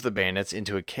throws the bandits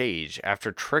into a cage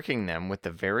after tricking them with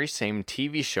the very same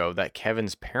TV show that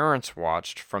Kevin's parents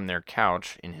watched from their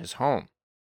couch in his home.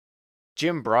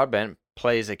 Jim Broadbent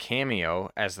plays a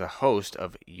cameo as the host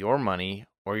of Your Money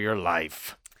or Your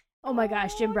Life. Oh my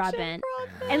gosh, Jim Broadbent.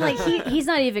 Broadbent. And like he's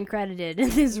not even credited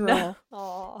in this role.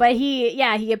 Aw. But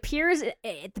he appears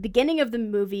at the beginning of the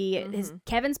movie. His Mhm.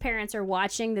 Kevin's parents are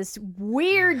watching this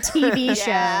weird TV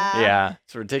show. Yeah,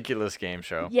 it's a ridiculous game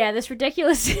show. Yeah, this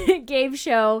ridiculous game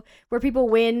show where people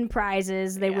win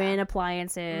prizes, they Yeah. win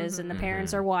appliances, and the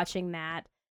parents Mhm. are watching that.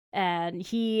 And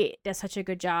he does such a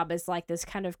good job as like this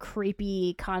kind of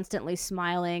creepy, constantly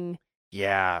smiling.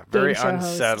 Yeah, very Game show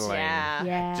host. unsettling. Yeah.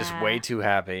 Yeah. Just way too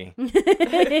happy.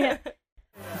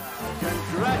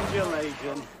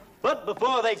 Congratulations. But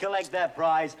before they collect their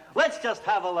prize, let's just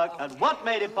have a look at what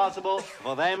made it possible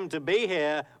for them to be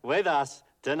here with us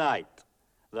tonight.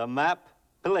 The map,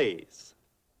 please.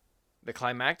 The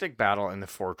climactic battle in the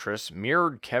fortress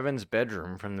mirrored Kevin's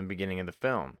bedroom from the beginning of the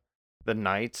film. The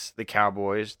knights, the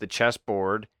cowboys, the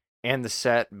chessboard, and the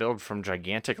set built from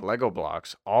gigantic Lego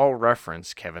blocks all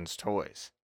reference Kevin's toys.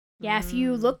 Yeah, if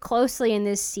you look closely in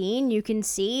this scene, you can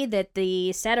see that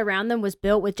the set around them was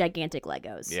built with gigantic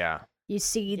Legos. Yeah. You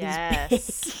see these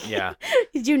Yes. big... Yeah.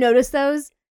 Did you notice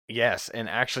those? Yes, and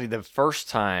actually the first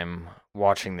time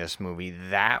watching this movie,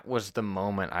 that was the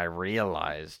moment I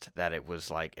realized that it was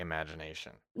like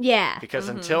imagination. Yeah. Because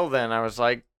Mhm. until then I was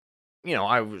like, you know,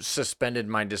 I suspended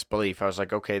my disbelief. I was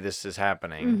like, okay, this is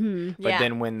happening. hmm But Yeah.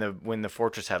 then when the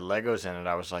fortress had Legos in it,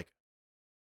 I was like,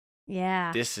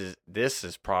 Yeah. this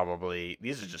is probably,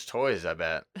 these are just toys, I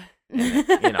bet. And,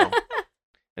 you know,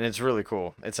 And it's really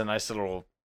cool. It's a nice little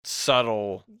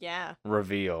subtle Yeah.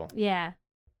 reveal. Yeah.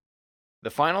 The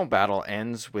final battle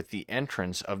ends with the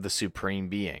entrance of the Supreme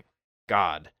Being,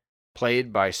 God,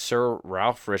 played by Sir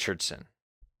Ralph Richardson.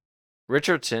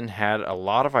 Richardson had a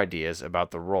lot of ideas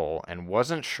about the role and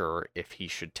wasn't sure if he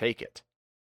should take it.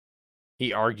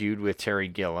 He argued with Terry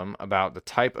Gilliam about the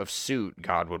type of suit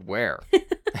God would wear.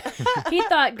 He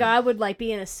thought God would like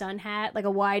be in a sun hat, like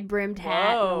a wide-brimmed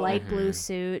hat and a Whoa. light blue Mhm.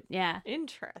 suit. Yeah.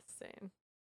 Interesting.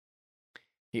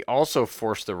 He also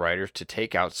forced the writers to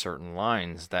take out certain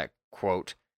lines that,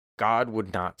 quote, God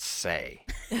would not say.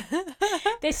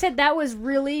 They said that was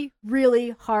really,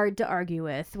 really hard to argue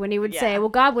with when he would say, Yeah. well,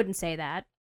 God wouldn't say that.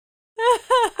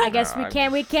 I guess No, we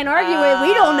I'm- can't argue it.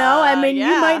 We don't know. I mean, you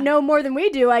yeah. might know more than we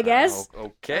do, I guess.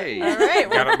 Okay. All right,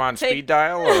 Got well, him on take speed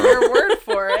dial? Or? Your word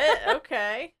for it.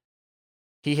 Okay.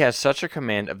 He has such a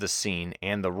command of the scene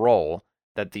and the role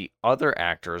that the other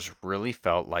actors really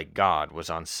felt like God was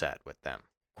on set with them.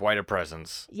 Quite a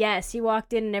presence. Yes, he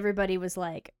walked in and everybody was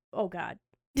like, oh, God.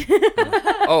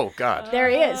 Oh, God. There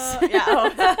he is. Yeah.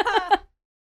 Oh.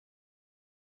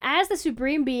 As the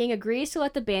Supreme Being agrees to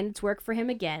let the bandits work for him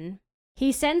again,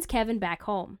 he sends Kevin back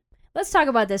home. Let's talk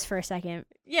about this for a second.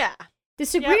 Yeah. The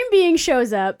Supreme Being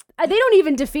shows up. They don't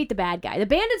even defeat the bad guy. The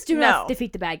bandits do not No.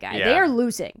 defeat the bad guy. Yeah. They are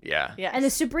losing. Yeah. Yes. And the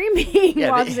Supreme Being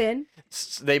Yeah, walks they- in.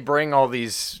 They bring all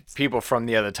these people from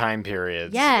the other time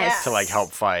periods Yes. to like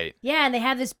help fight. Yeah, and they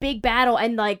have this big battle,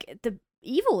 and like the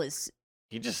evil is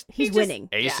He's he's winning.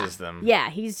 aces them. Yeah,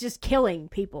 he's just killing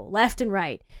people left and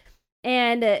right.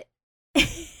 And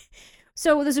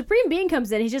so the Supreme Being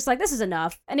comes in. He's just like, this is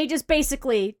enough. And he just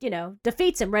basically,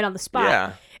 defeats him right on the spot.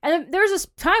 Yeah. And then there's this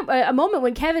time, a moment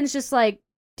when Kevin's just like,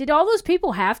 did all those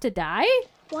people have to die?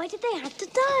 Why did they have to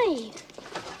die?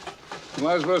 You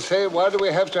might as well say, why do we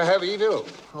have to have evil?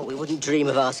 Oh, we wouldn't dream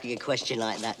of asking a question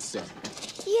like that, sir.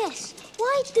 Yes,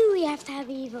 why do we have to have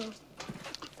evil?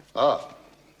 Ah.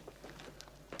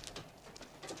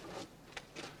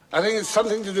 I think it's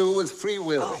something to do with free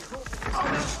will.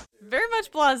 Very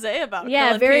much blasé about Yeah,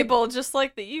 killing very- people, just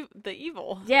like the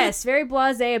evil. Yes, very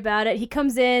blasé about it. He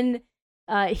comes in,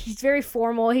 he's very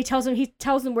formal. He tells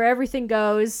them where everything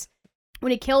goes.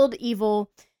 When he killed evil,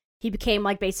 he became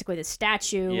like basically the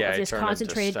statue Yeah, of he just turned into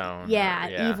concentrated stone,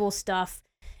 yeah, evil stuff.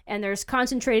 And there's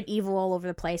concentrated evil all over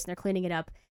the place and they're cleaning it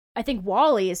up. I think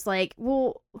Wally is like,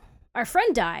 well, our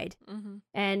friend died. Mm-hmm.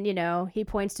 And, he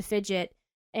points to Fidget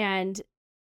and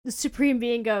the Supreme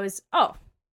Being goes, oh,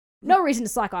 no reason to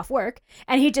slack off work.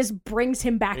 And he just brings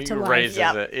him back He to life. raises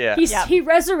Yep. it. Yeah. He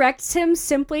resurrects him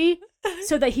simply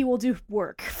so that he will do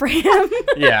work for him.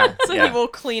 Yeah. So yeah. he will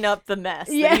clean up the mess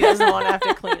Yeah. that he doesn't want to have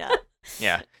to clean up.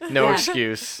 Yeah. No Yeah.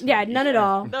 excuse. Yeah, none at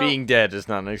all. No. Being dead is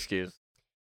not an excuse.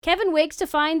 Kevin wakes to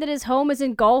find that his home is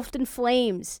engulfed in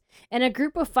flames, and a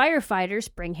group of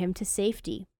firefighters bring him to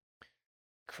safety.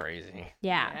 Crazy.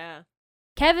 Yeah.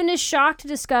 Kevin is shocked to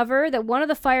discover that one of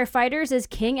the firefighters is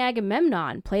King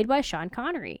Agamemnon, played by Sean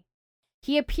Connery.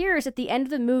 He appears at the end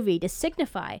of the movie to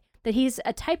signify that he's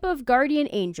a type of guardian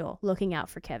angel looking out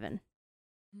for Kevin.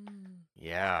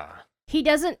 Yeah.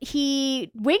 He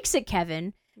winks at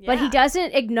Kevin, but he Yeah.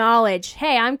 doesn't acknowledge,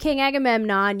 hey, I'm King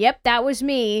Agamemnon. Yep, that was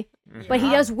me. But he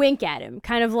Yeah. does wink at him,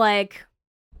 kind of like,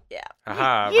 Yeah.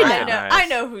 Aha, You know. recognize. I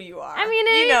know who you are. I mean,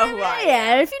 you know who I yeah,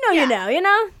 am. if you know, Yeah. you know, you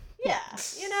know? Yeah,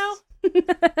 you know.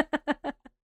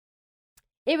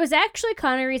 It was actually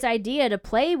Connery's idea to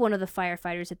play one of the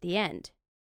firefighters at the end.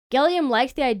 Gilliam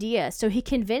liked the idea, so he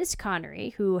convinced Connery,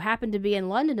 who happened to be in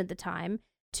London at the time,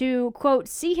 to, quote,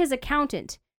 see his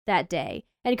accountant that day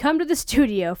and come to the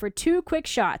studio for 2 quick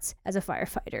shots as a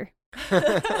firefighter.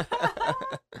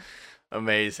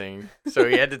 Amazing. So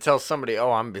he had to tell somebody,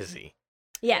 "Oh, I'm busy.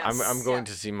 Yes. I'm going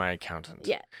to see my accountant."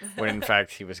 Yeah. When in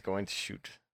fact he was going to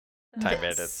shoot time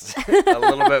This. edits a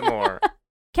little bit more.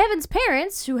 Kevin's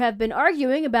parents, who have been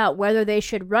arguing about whether they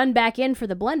should run back in for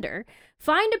the blender,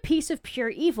 find a piece of pure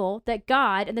evil that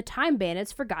God and the Time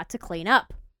Bandits forgot to clean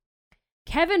up.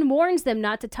 Kevin warns them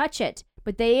not to touch it,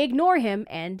 but they ignore him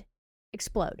and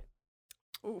explode.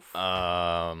 Oof.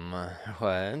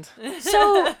 What?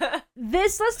 So,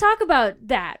 let's talk about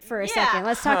that for a second.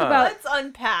 Let's talk Huh. about, Let's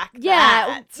unpack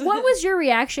yeah, that. what was your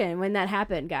reaction when that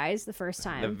happened, guys, the first The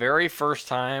time? very first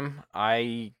time,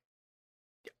 I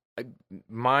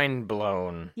mind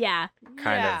blown Yeah.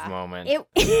 kind Yeah. of moment.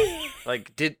 It,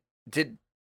 Like did Did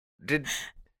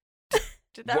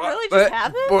that what- really but- just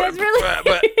happen? but- that's really...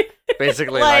 but-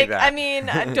 basically like that. I mean,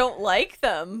 I don't like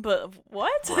them, but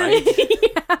what? Right?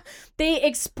 Yeah. They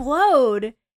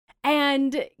explode,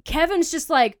 and Kevin's just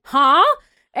like, huh?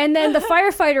 And then the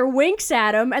firefighter winks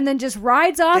at him and then just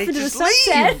rides off They into the just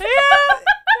sunset. leave.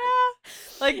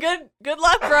 Like, good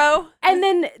luck, bro. And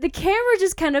then the camera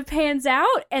just kind of pans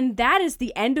out, and that is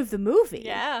the end of the movie.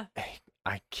 Yeah.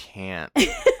 I can't.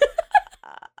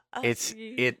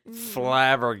 It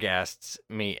flabbergasts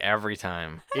me every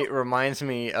time. It reminds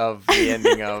me of the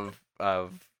ending of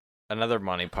another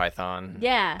Monty Python.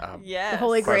 Yeah. Yeah. The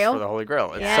Holy Quest Grail. for the Holy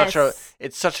Grail. Yes.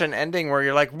 It's such an ending where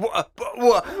you're like, what?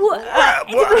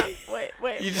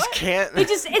 Wait. You just can't. You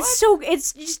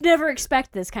just never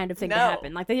expect this kind of thing to No.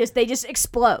 happen. Like they just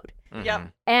explode. Yep.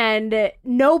 And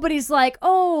nobody's like,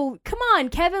 "Oh, come on,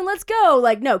 Kevin, let's go."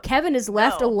 Like, no, Kevin is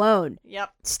left No. alone,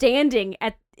 Yep. standing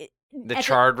at The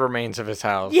charred remains of his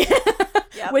house.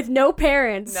 Yep. with no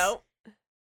parents. Nope.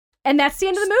 And that's the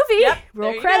end of the movie. Yep. Roll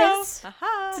there you credits. go.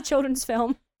 Aha. It's a children's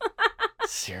film.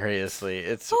 Seriously,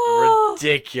 it's Oh.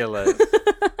 ridiculous.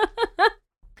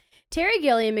 Terry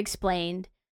Gilliam explained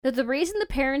that the reason the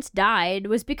parents died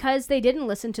was because they didn't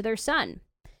listen to their son.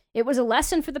 It was a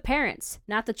lesson for the parents,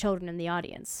 not the children in the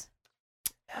audience.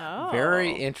 Oh.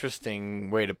 Very interesting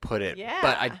way to put it. Yeah.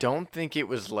 But I don't think it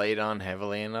was laid on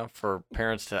heavily enough for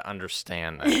parents to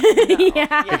understand that. No.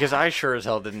 Yeah. Because I sure as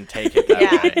hell didn't take it that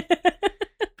Yeah. way.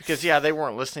 Because, yeah, they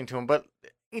weren't listening to him. But,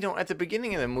 at the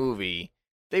beginning of the movie,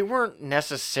 they weren't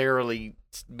necessarily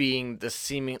being the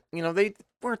seeming, they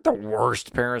weren't the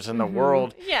worst parents in the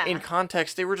world. Yeah. In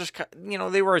context, they were just,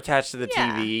 they were attached to the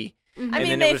Yeah. TV. I And mean,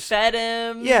 then they it was, fed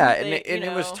him. yeah, they, and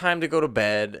it was time to go to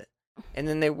bed. And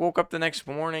then they woke up the next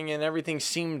morning and everything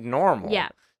seemed normal. Yeah.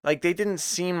 Like, they didn't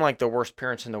seem like the worst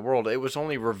parents in the world. It was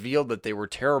only revealed that they were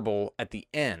terrible at the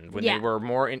end when Yeah.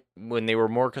 they were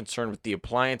more concerned with the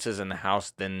appliances in the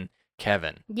house than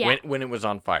Kevin. Yeah. When it was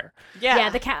on fire. Yeah.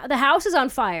 The house is on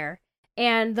fire,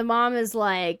 and the mom is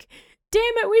like, "Damn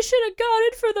it, we should have got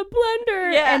it for the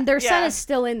blender." Yeah, and their son yeah. is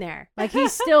still in there. Like,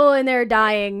 he's still in there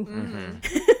dying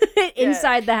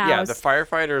inside the house. Yeah, the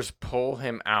firefighters pull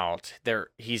him out.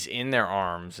 He's in their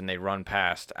arms, and they run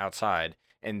past outside,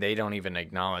 and they don't even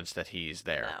acknowledge that he's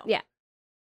there. No. Yeah.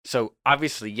 So,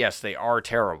 obviously, yes, they are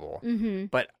terrible. Mm-hmm.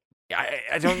 But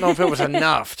I don't know if it was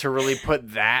enough to really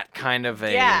put that kind of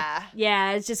a... Yeah.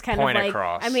 Yeah, it's just kind Point of like,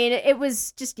 across. I mean, it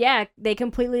was just, they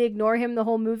completely ignore him the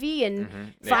whole movie, and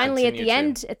They finally at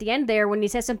continue the end there, when he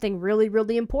says something really,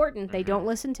 really important, they don't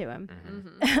listen to him.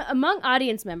 Among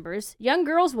audience members, young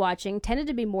girls watching tended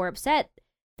to be more upset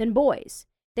than boys.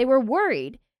 They were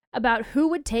worried about who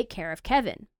would take care of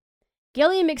Kevin.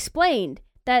 Gilliam explained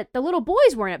that the little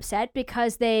boys weren't upset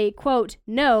because they, quote,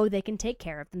 know they can take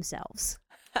care of themselves.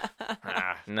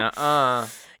 Nuh-uh.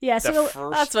 Yeah, The so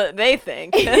first, That's what they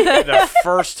think. the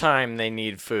first time they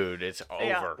need food, it's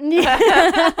over.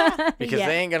 Because Yeah.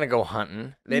 they ain't going to go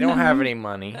hunting. They don't have any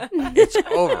money. It's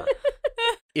over.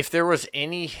 If there was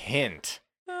any hint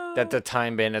that the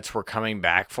Time Bandits were coming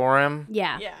back for him,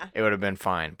 yeah. Yeah. it would have been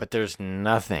fine. But there's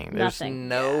nothing. There's Nothing.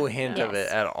 no hint of Yes.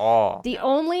 it at all. The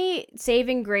only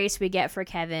saving grace we get for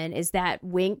Kevin is that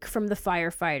wink from the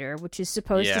firefighter, which is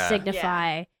supposed to Yeah.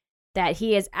 signify that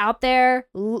he is out there,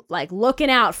 looking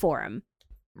out for him,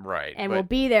 Right. and but, will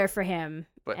be there for him.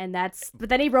 but- And but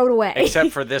then he rode away.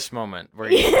 except for this moment where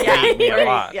you Yeah. made me a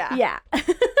lot. Yeah. yeah.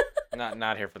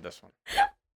 Not here for this one.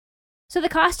 So the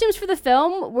costumes for the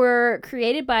film were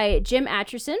created by Jim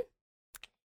Atchison.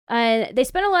 And they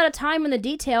spent a lot of time on the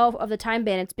detail of the Time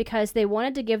Bandits because they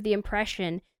wanted to give the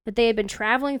impression that they had been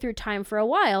traveling through time for a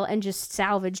while and just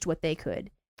salvaged what they could.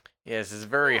 Yes, it's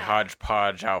very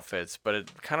hodgepodge outfits, but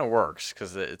it kind of works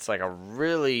because it's like a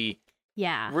real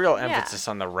emphasis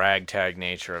on the ragtag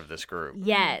nature of this group.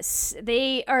 Yes.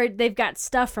 They've got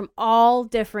stuff from all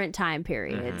different time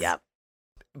periods. Yep.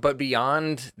 But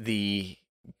beyond the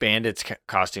Bandits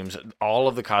costumes, all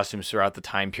of the costumes throughout the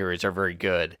time periods are very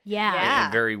good. Yeah. Yeah.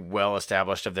 And very well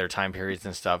established of their time periods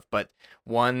and stuff. But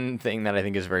one thing that I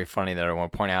think is very funny that I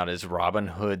want to point out is Robin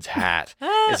Hood's hat.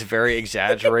 It's a very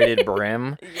exaggerated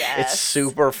brim. Yes. It's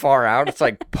super far out. It's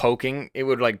like poking. It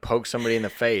would like poke somebody in the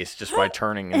face just by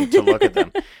turning and to look at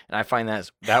them. And I find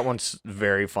that one's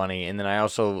very funny. And then I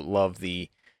also love the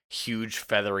huge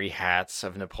feathery hats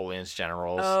of Napoleon's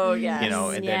generals. Oh, yes.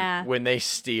 And Yeah. then when they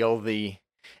steal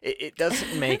it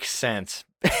doesn't make sense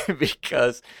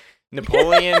because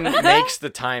Napoleon makes the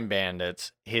Time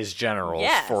Bandits his generals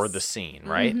Yes. for the scene,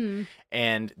 right? Mhm.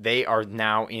 And they are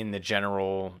now in the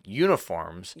general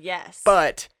uniforms, Yes.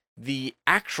 but the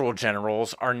actual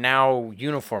generals are now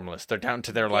uniformless. They're down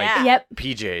to their Yeah. Yep.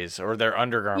 PJs or their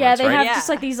undergarments, Yeah, they right? have Yeah. just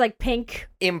like these like pink.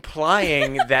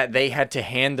 Implying that they had to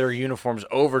hand their uniforms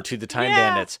over to the Time Yeah.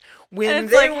 Bandits when And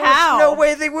it's there like, was how? no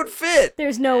way they would fit.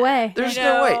 There's no way. There's I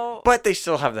no way. know. But they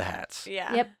still have the hats.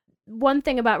 Yeah. Yep. One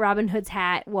thing about Robin Hood's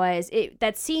hat was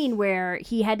that scene where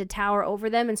he had to tower over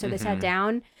them, and so they sat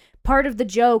down. part of the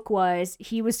joke was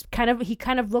he kind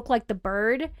of looked like the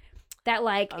bird that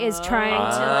like is trying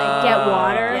to like get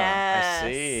water. Yes.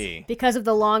 I see. Because of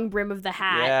the long brim of the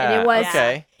hat. Yeah, And it was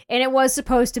okay. and it was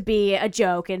supposed to be a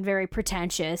joke and very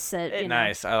pretentious.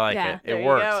 Nice. I like yeah. it. There It you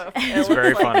worked. go. It's It very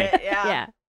looks funny. like it, yeah. Yeah.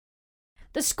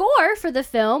 The score for the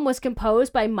film was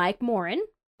composed by Mike Morin,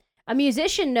 a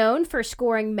musician known for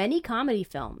scoring many comedy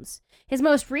films. His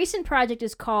most recent project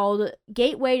is called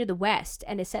Gateway to the West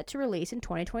and is set to release in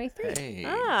 2023. Hey.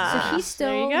 Ah, So he's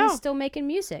there you still go. he's still making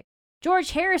music.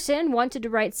 George Harrison wanted to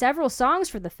write several songs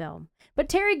for the film, but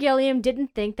Terry Gilliam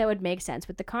didn't think that would make sense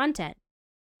with the content.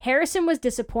 Harrison was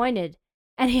disappointed,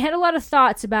 and he had a lot of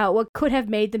thoughts about what could have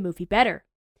made the movie better.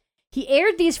 He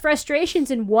aired these frustrations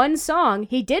in one song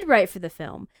he did write for the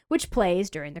film, which plays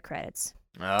during the credits.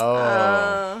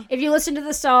 Oh. If you listen to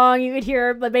the song, you would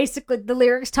hear basically the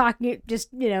lyrics talking,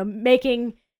 just,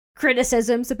 making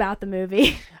criticisms about the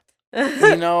movie.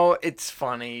 It's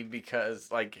funny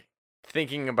because, like,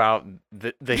 thinking about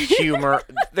the humor,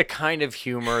 the kind of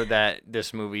humor that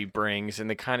this movie brings and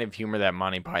the kind of humor that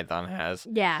Monty Python has,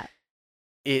 Yeah.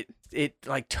 it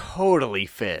like totally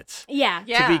fits. Yeah.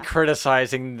 Yeah. To be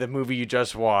criticizing the movie you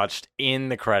just watched in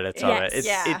the credits of Yes. it.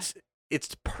 Yeah.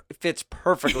 It fits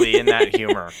perfectly in that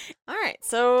humor. All right,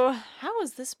 so how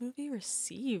was this movie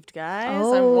received, guys?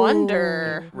 I Oh.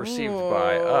 wonder. Received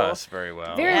by Ooh. us very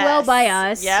well. Very well by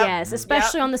us, Yep. yes,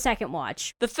 especially Yep. on the second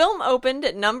watch. The film opened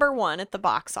at number 1 at the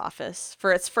box office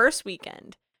for its first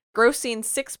weekend, grossing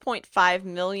 $6.5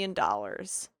 million.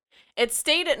 It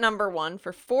stayed at number 1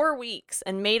 for 4 weeks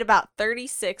and made about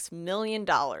 $36 million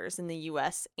in the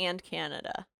US and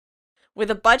Canada. With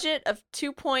a budget of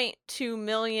 £2.2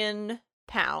 million,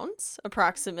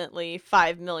 approximately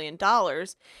 $5 million,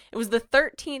 it was the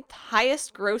 13th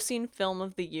highest grossing film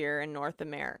of the year in North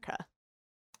America.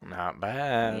 Not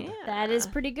bad. Yeah. That is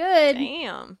pretty good.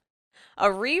 Damn.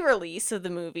 A re-release of the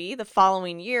movie the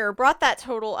following year brought that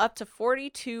total up to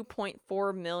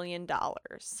 $42.4 million.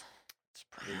 It's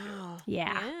pretty good.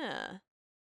 Yeah.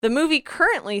 The movie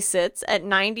currently sits at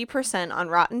 90% on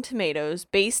Rotten Tomatoes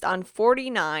based on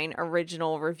 49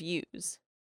 original reviews.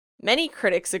 Many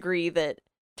critics agree that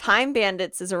Time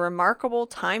Bandits is a remarkable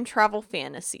time travel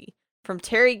fantasy from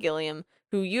Terry Gilliam,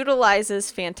 who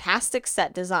utilizes fantastic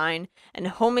set design and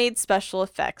homemade special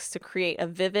effects to create a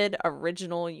vivid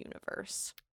original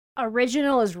universe.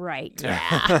 Original is right.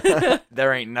 Yeah.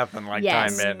 There ain't nothing like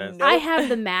Yes. Time Bandits. Nope. I have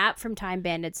the map from Time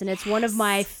Bandits, and it's one of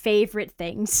my favorite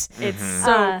things. It's Mhm.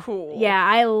 so cool. Yeah,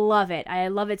 I love it. I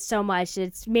love it so much.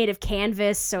 It's made of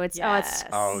canvas, so it's Yes.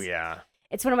 Oh yeah.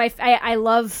 it's one of my. I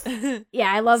love.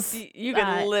 Yeah, I love. You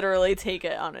can literally take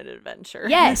it on an adventure.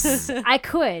 Yes, I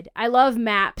could. I love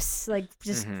maps, like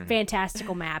just Mhm.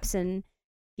 fantastical maps, and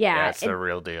Yeah, it's it- the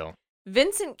real deal.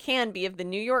 Vincent Canby of the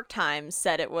New York Times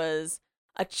said it was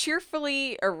a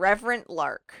cheerfully irreverent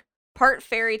lark, part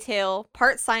fairy tale,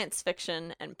 part science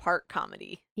fiction, and part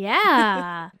comedy.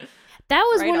 yeah. That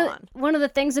was Right one of the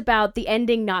things about the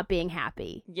ending not being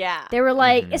happy. Yeah. They were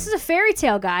like, Mhm. "This is a fairy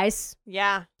tale, guys.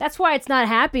 Yeah. That's why it's not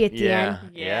happy at the Yeah.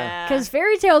 end, Yeah. because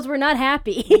fairy tales were not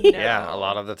happy." Yeah, a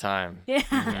lot of the time. Yeah.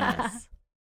 Yes.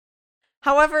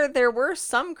 However, there were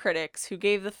some critics who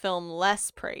gave the film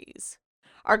less praise.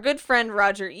 Our good friend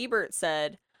Roger Ebert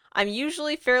said, "I'm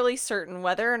usually fairly certain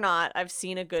whether or not I've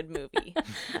seen a good movie."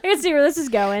 I can see where this is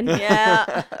going.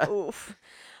 Yeah. Oof.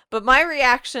 But my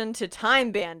reaction to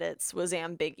Time Bandits was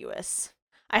ambiguous.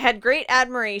 I had great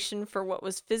admiration for what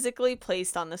was physically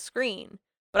placed on the screen,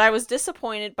 but I was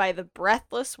disappointed by the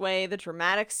breathless way the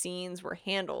dramatic scenes were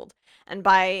handled and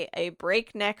by a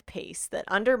breakneck pace that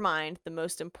undermined the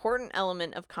most important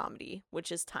element of comedy,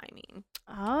 which is timing.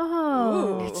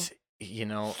 Oh. Ooh. It's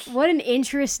What an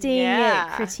interesting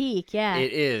Yeah. critique. Yeah.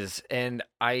 it is, and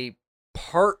I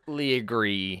partly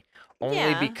agree. Only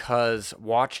Yeah. because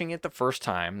watching it the first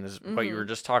time, this is what you Mhm. were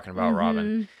just talking about, Robin.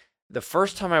 Mhm. The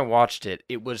first time I watched it,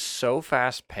 it was so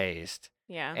fast paced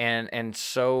Yeah. and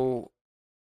so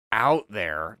out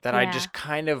there that I Yeah. just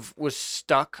kind of was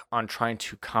stuck on trying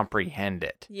to comprehend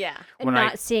it. Yeah. And when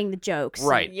not I- seeing the jokes.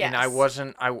 Right. And I Yes.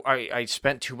 wasn't I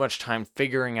spent too much time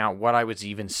figuring out what I was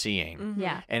even seeing. Mhm.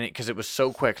 Yeah. And because it was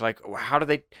so quick, like, how do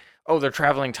they? Oh, they're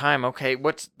traveling time. Okay,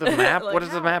 what's the map? Like, what does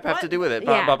the how? map have to What? do with it?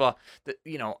 Blah Yeah. blah blah.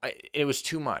 It was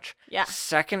too much. Yeah.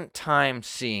 Second time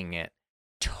seeing it,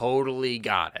 totally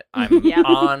got it. I'm Yep.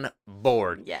 on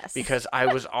board Yes. because I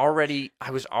was already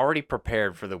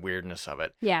prepared for the weirdness of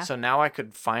it. Yeah. So now I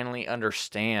could finally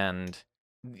understand,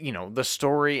 the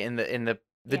story and the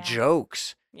Yeah.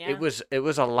 jokes. Yeah. It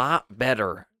was a lot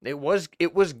better. It was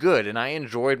good, and I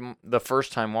enjoyed the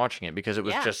first time watching it because it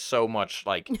was just so much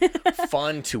like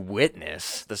fun to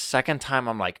witness. The second time,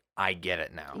 I'm like, I get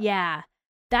it now. Yeah.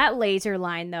 That laser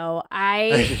line, though,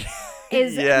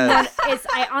 is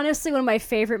honestly one of my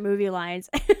favorite movie lines.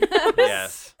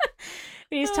 Yes.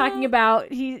 He's talking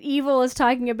about Evil is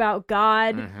talking about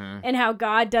God and how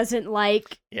God doesn't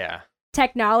like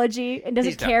technology and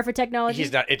doesn't care for technology.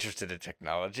 He's not interested in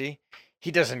technology. He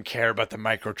doesn't care about the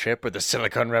microchip or the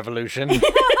silicon revolution.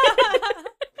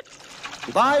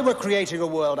 If I were creating a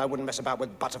world, I wouldn't mess about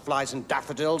with butterflies and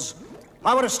daffodils.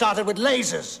 I would have started with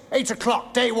lasers. 8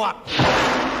 o'clock, day one.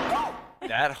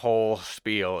 That whole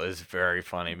spiel is very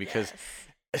funny because,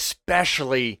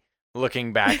 especially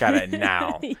looking back at it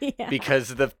now,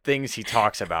 because of the things he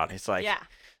talks about. It's like,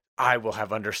 I will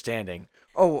have understanding.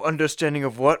 Oh, understanding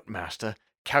of what, master?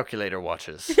 Calculator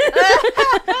watches.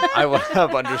 I will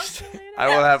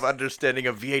have understanding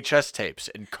of VHS tapes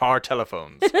and car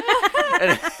telephones. And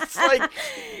it's like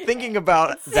thinking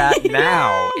about that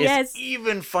now is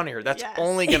even funnier. That's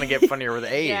only going to get funnier with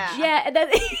age.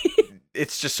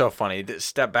 It's just so funny.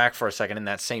 Step back for a second in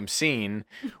that same scene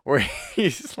where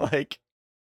he's like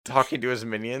talking to his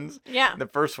minions. Yeah. The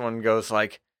first one goes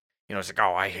like, it's like,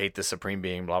 oh, I hate the Supreme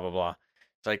Being, blah, blah, blah.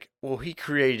 It's like, well, he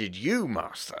created you,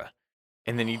 master.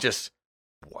 And then he just,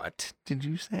 what did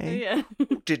you say? Yeah.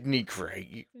 Didn't he create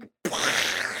you?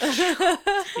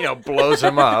 Blows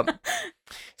him up.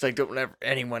 It's like, don't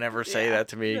anyone ever say that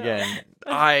to me again.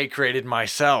 I created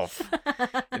myself.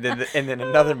 And then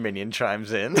another minion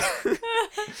chimes in.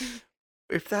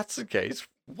 If that's the case,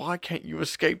 why can't you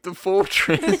escape the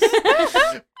fortress?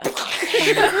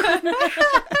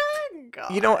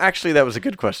 Actually, that was a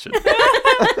good question.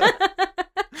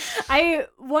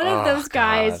 One of those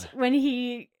guys, when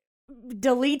he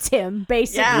deletes him,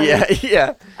 basically.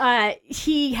 Yeah.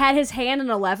 He had his hand on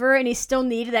a lever, and he still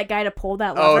needed that guy to pull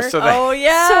that lever. So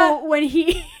when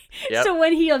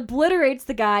he obliterates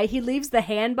the guy, he leaves the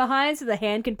hand behind, so the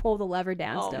hand can pull the lever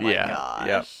down. Oh still. my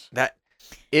gosh.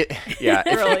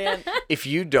 Brilliant. If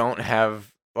you don't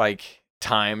have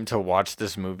time to watch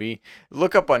this movie,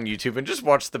 look up on YouTube and just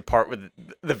watch the part with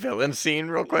the villain scene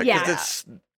real quick. Yeah. It's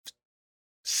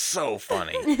so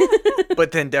funny.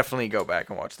 But then definitely go back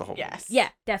and watch the whole movie. Yeah,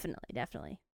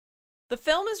 definitely. The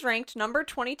film is ranked number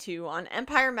 22 on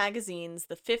Empire Magazine's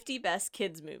The 50 Best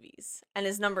Kids Movies and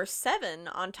is number 7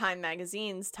 on Time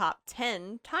Magazine's Top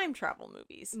 10 Time Travel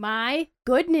Movies. My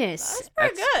goodness. That's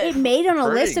pretty good. It made on a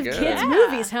pretty list of good. kids'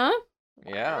 movies, huh?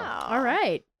 Yeah. Wow. All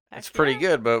right. It's pretty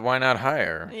good, but why not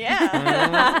higher? Yeah.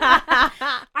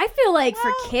 I feel like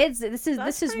for kids, this is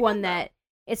pretty one good, that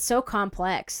it's so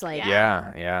complex.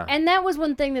 Yeah. And that was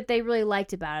one thing that they really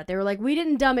liked about it. They were like, we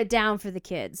didn't dumb it down for the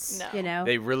kids. No.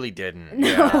 They really didn't.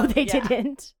 No, they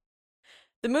didn't.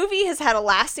 The movie has had a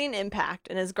lasting impact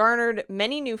and has garnered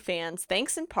many new fans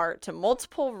thanks in part to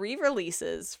multiple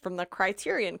re-releases from the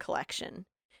Criterion Collection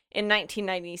in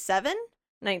 1997,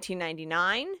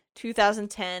 1999,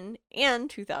 2010, and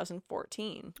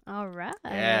 2014. All right.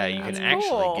 Yeah, you can actually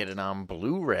cool. get it on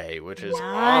Blu-ray, which is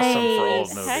Nice. awesome for old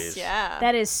Heck movies. yeah.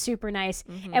 That is super nice.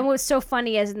 And what's so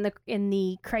funny is in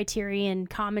the Criterion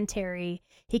commentary,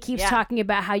 he keeps talking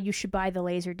about how you should buy the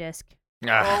Laserdisc.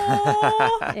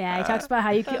 Yeah, he talks about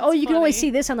how you can only see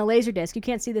this on the Laserdisc. You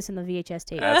can't see this in the VHS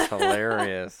tape. That's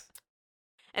hilarious.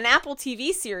 An Apple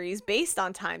TV series based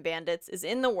on Time Bandits is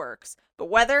in the works, but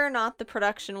whether or not the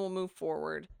production will move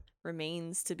forward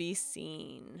remains to be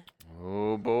seen.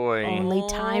 Oh boy. Only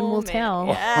time will tell.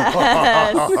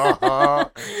 Yes.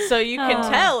 So you can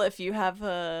tell if you have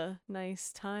a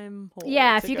nice time hole.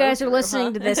 Yeah, if to you go guys are through,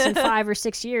 listening to huh? this in 5 or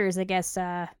 6 years, I guess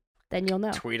then you'll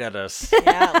know. Tweet at us.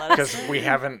 Yeah, let us Because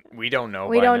we don't know.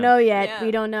 We by don't now. know yet. Yeah.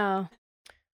 We don't know.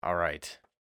 All right.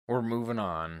 We're moving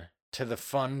on to the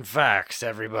fun facts,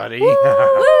 everybody.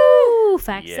 Woo!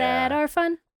 Facts Yeah. that are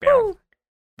fun. Yeah. Woo!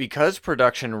 Because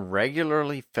production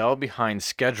regularly fell behind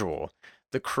schedule,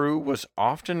 the crew was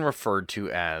often referred to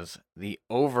as the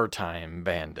Overtime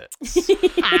Bandits.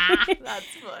 That's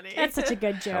funny. That's such a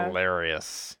good joke.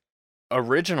 Hilarious.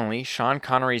 Originally, Sean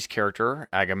Connery's character,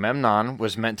 Agamemnon,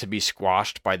 was meant to be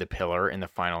squashed by the pillar in the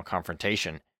final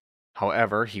confrontation.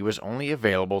 However, he was only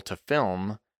available to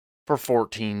film for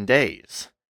 14 days.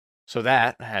 So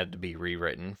that had to be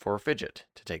rewritten for Fidget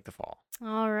to take the fall.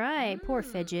 All right. Poor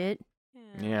Fidget.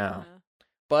 Yeah.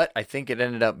 But I think it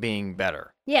ended up being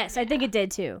better. Yes, I think it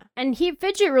did too. And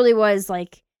Fidget really was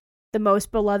like the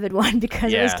most beloved one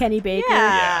because it was Yeah. Kenny Baker.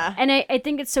 Yeah. And I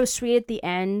think it's so sweet at the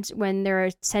end when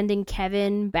they're sending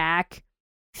Kevin back.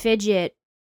 Fidget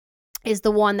is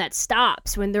the one that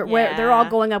stops when where they're all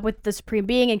going up with the Supreme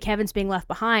Being and Kevin's being left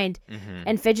behind.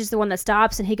 And Fidge is the one that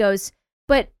stops, and he goes,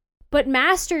 but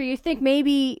Master, you think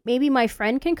maybe my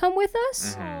friend can come with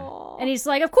us? And he's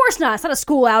like, of course not. It's not a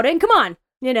school outing. Come on,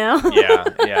 you know?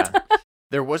 Yeah.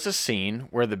 There was a scene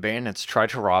where the bandits tried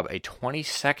to rob a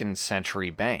 22nd century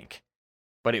bank,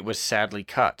 but it was sadly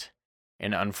cut.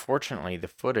 And unfortunately, the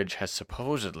footage has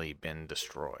supposedly been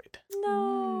destroyed.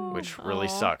 No. Which really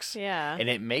sucks. Yeah. And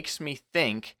it makes me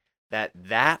think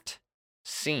that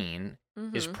scene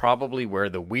is probably where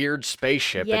the weird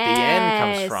spaceship at the end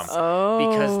comes from.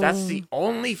 Because that's the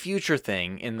only future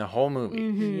thing in the whole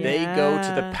movie. They go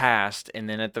to the past, and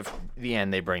then at the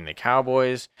end, they bring the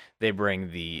cowboys, they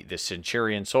bring the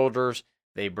Centurion soldiers,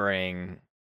 they bring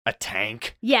a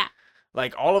tank. Yeah.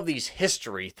 Like all of these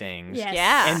history things. Yes.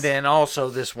 Yeah. And then also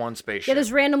this one spaceship. Yeah,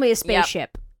 there's randomly a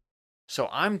spaceship. So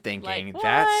I'm thinking Like,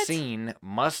 that what? scene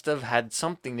must have had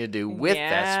something to do with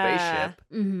that spaceship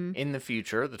in the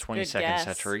future, the 22nd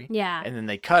century. Yeah. And then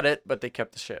they cut it, but they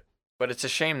kept the ship. But it's a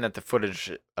shame that the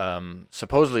footage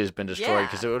supposedly has been destroyed,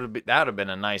 because that would have been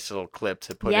a nice little clip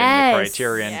to put in the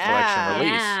Criterion Collection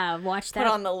release. Yeah, watch that.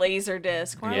 Put on the laser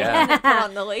disc. Why Yeah. would you put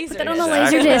on the laser Put that disc? on the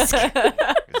laser disc.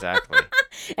 Exactly.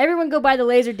 Everyone go buy the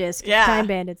laser disc. Yeah. Time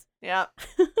Bandits. Yep.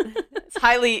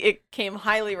 It came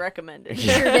highly recommended.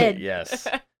 Sure did. Yes.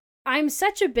 I'm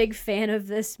such a big fan of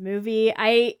this movie.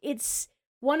 It's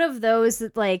one of those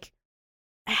that like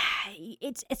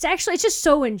it's just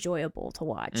so enjoyable to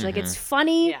watch. Like it's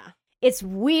funny. Yeah. It's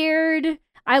weird.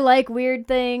 I like weird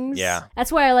things. Yeah.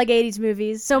 That's why I like 80s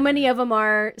movies. So many of them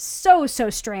are so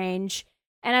strange.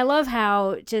 And I love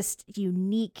how just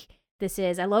unique this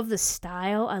is. I love the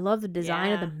style. I love the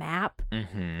design of the map.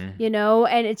 You know,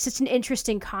 and it's just an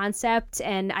interesting concept.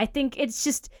 And I think it's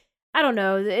just, I don't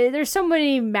know, there's so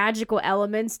many magical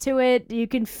elements to it. You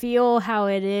can feel how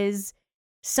it is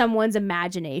someone's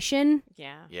imagination.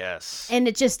 Yeah. Yes. And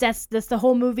it just, that's the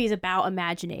whole movie is about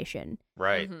imagination.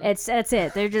 Right. That's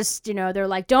it. They're just, you know, they're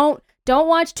like, don't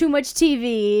watch too much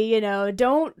TV, you know,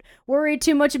 don't worry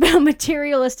too much about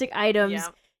materialistic items. Yeah.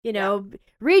 You know,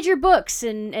 read your books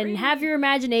and have your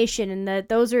imagination, and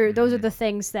those are the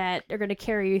things that are going to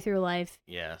carry you through life.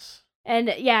 Yes.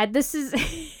 And yeah, this is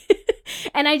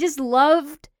and I just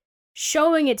loved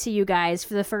showing it to you guys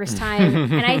for the first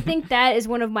time, and I think that is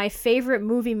one of my favorite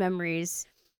movie memories.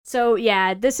 So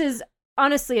yeah, this is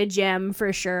honestly a gem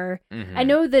for sure. I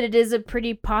know that it is a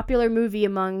pretty popular movie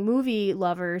among movie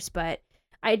lovers, but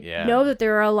I know that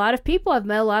there are a lot of people, I've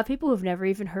met a lot of people who've never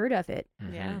even heard of it.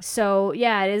 Yeah. So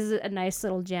yeah, it is a nice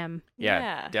little gem.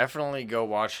 Yeah, definitely go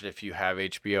watch it if you have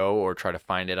HBO, or try to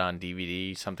find it on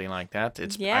DVD, something like that.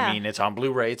 I mean, it's on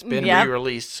Blu-ray. It's been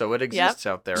re-released, so it exists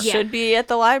out there. Should be at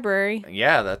the library.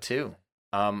 Yeah, that too.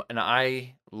 And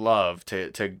I love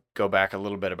to go back a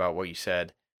little bit about what you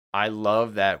said. I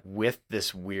love that with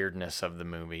this weirdness of the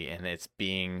movie and it's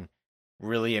being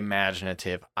really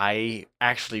imaginative, I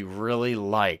actually really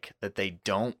like that they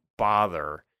don't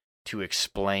bother to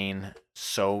explain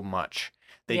so much.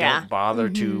 They don't bother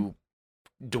to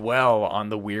dwell on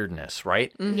the weirdness,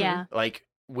 right? Yeah. Like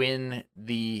when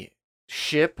the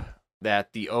ship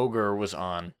that the ogre was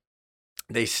on,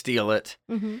 they steal it,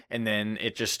 and then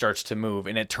it just starts to move,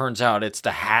 and it turns out it's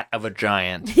the hat of a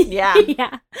giant. Yeah.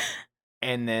 Yeah.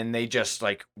 And then they just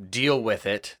like deal with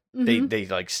it. They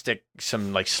like stick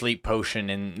some like sleep potion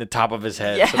in the top of his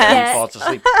head so that he falls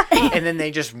asleep, and then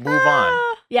they just move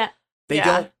on. Yeah. They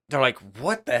don't. They're like,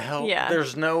 what the hell? Yeah.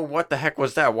 There's no, what the heck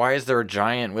was that? Why is there a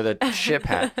giant with a ship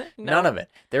hat? None of it.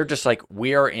 They're just like,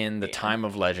 we are in the time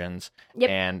of legends,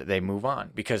 and they move on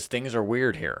because things are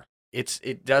weird here.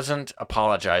 It doesn't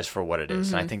apologize for what it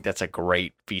is, and I think that's a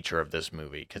great feature of this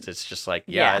movie because it's just like,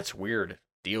 it's weird.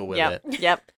 Deal with it.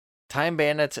 Yep. Time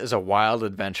Bandits is a wild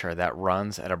adventure that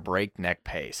runs at a breakneck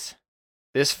pace.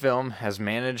 This film has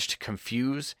managed to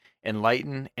confuse,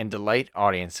 enlighten, and delight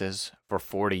audiences for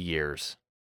 40 years.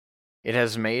 It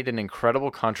has made an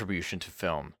incredible contribution to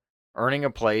film, earning a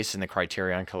place in the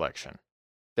Criterion Collection.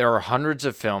 There are hundreds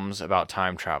of films about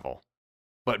time travel,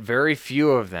 but very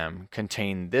few of them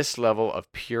contain this level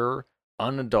of pure,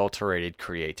 unadulterated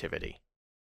creativity.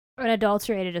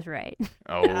 Unadulterated is right.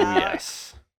 Oh,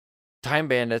 yes. Time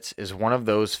Bandits is one of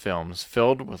those films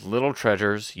filled with little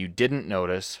treasures you didn't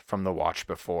notice from the watch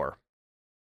before.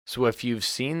 So if you've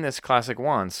seen this classic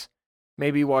once,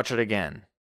 maybe watch it again.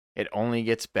 It only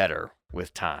gets better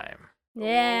with time.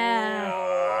 Yeah.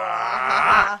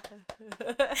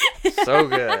 So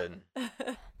good.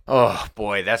 Oh,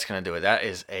 boy, that's going to do it. That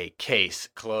is a case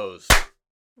closed.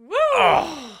 Woo!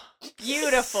 Oh,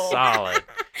 Beautiful. solid.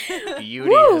 Beauty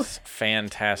Woo! is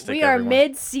fantastic. We are everyone.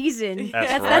 mid-season.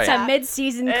 That's That's a right.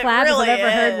 mid-season It clap really if I've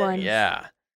ever heard is. one. Yeah.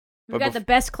 We But got the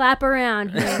best clap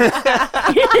around here.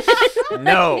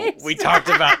 No, we talked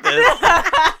about this.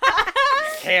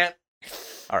 Can't.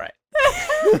 All right.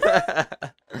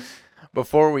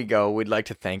 Before we go, we'd like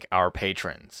to thank our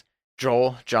patrons.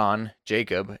 Joel, John,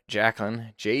 Jacob,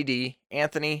 Jacqueline, JD,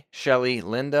 Anthony, Shelley,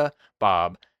 Linda,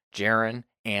 Bob, Jaron,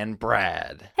 and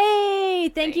Brad. Hey,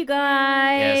 thank you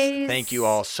guys. Yes, thank you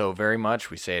all so very much.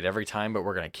 We say it every time, but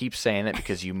we're going to keep saying it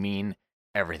because you mean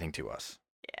everything to us.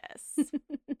 Yes.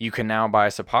 You can now buy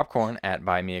us a popcorn at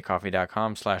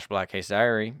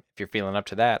buymeacoffee.com/blackcasediary if you're feeling up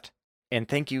to that. And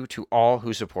thank you to all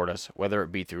who support us, whether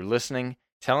it be through listening,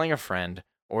 telling a friend,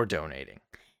 or donating.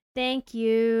 Thank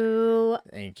you.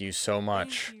 Thank you so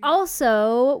much.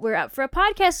 Also, we're up for a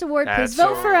podcast award. Please That's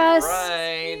vote for us.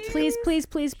 right. Please, please,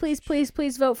 please, please, please,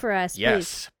 please vote for us.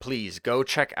 Yes, please go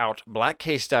check out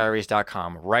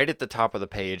blackcasediaries.com. Right at the top of the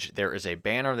page, there is a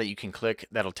banner that you can click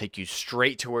that'll take you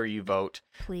straight to where you vote.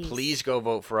 Please go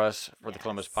vote for us for the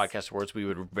Columbus Podcast Awards. We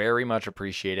would very much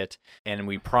appreciate it. And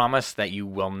we promise that you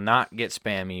will not get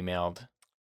spam emailed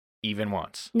even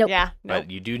once. Nope. Yeah.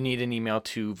 But you do need an email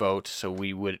to vote, so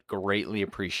we would greatly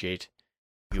appreciate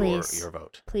your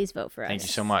vote. Please vote for us. Thank you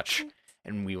so much.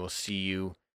 And we will see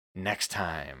you next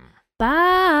time.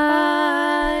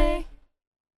 Bye.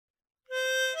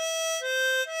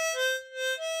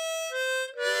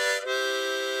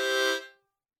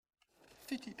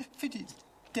 Fiddy's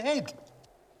dead.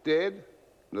 Dead?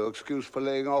 No excuse for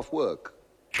laying off work.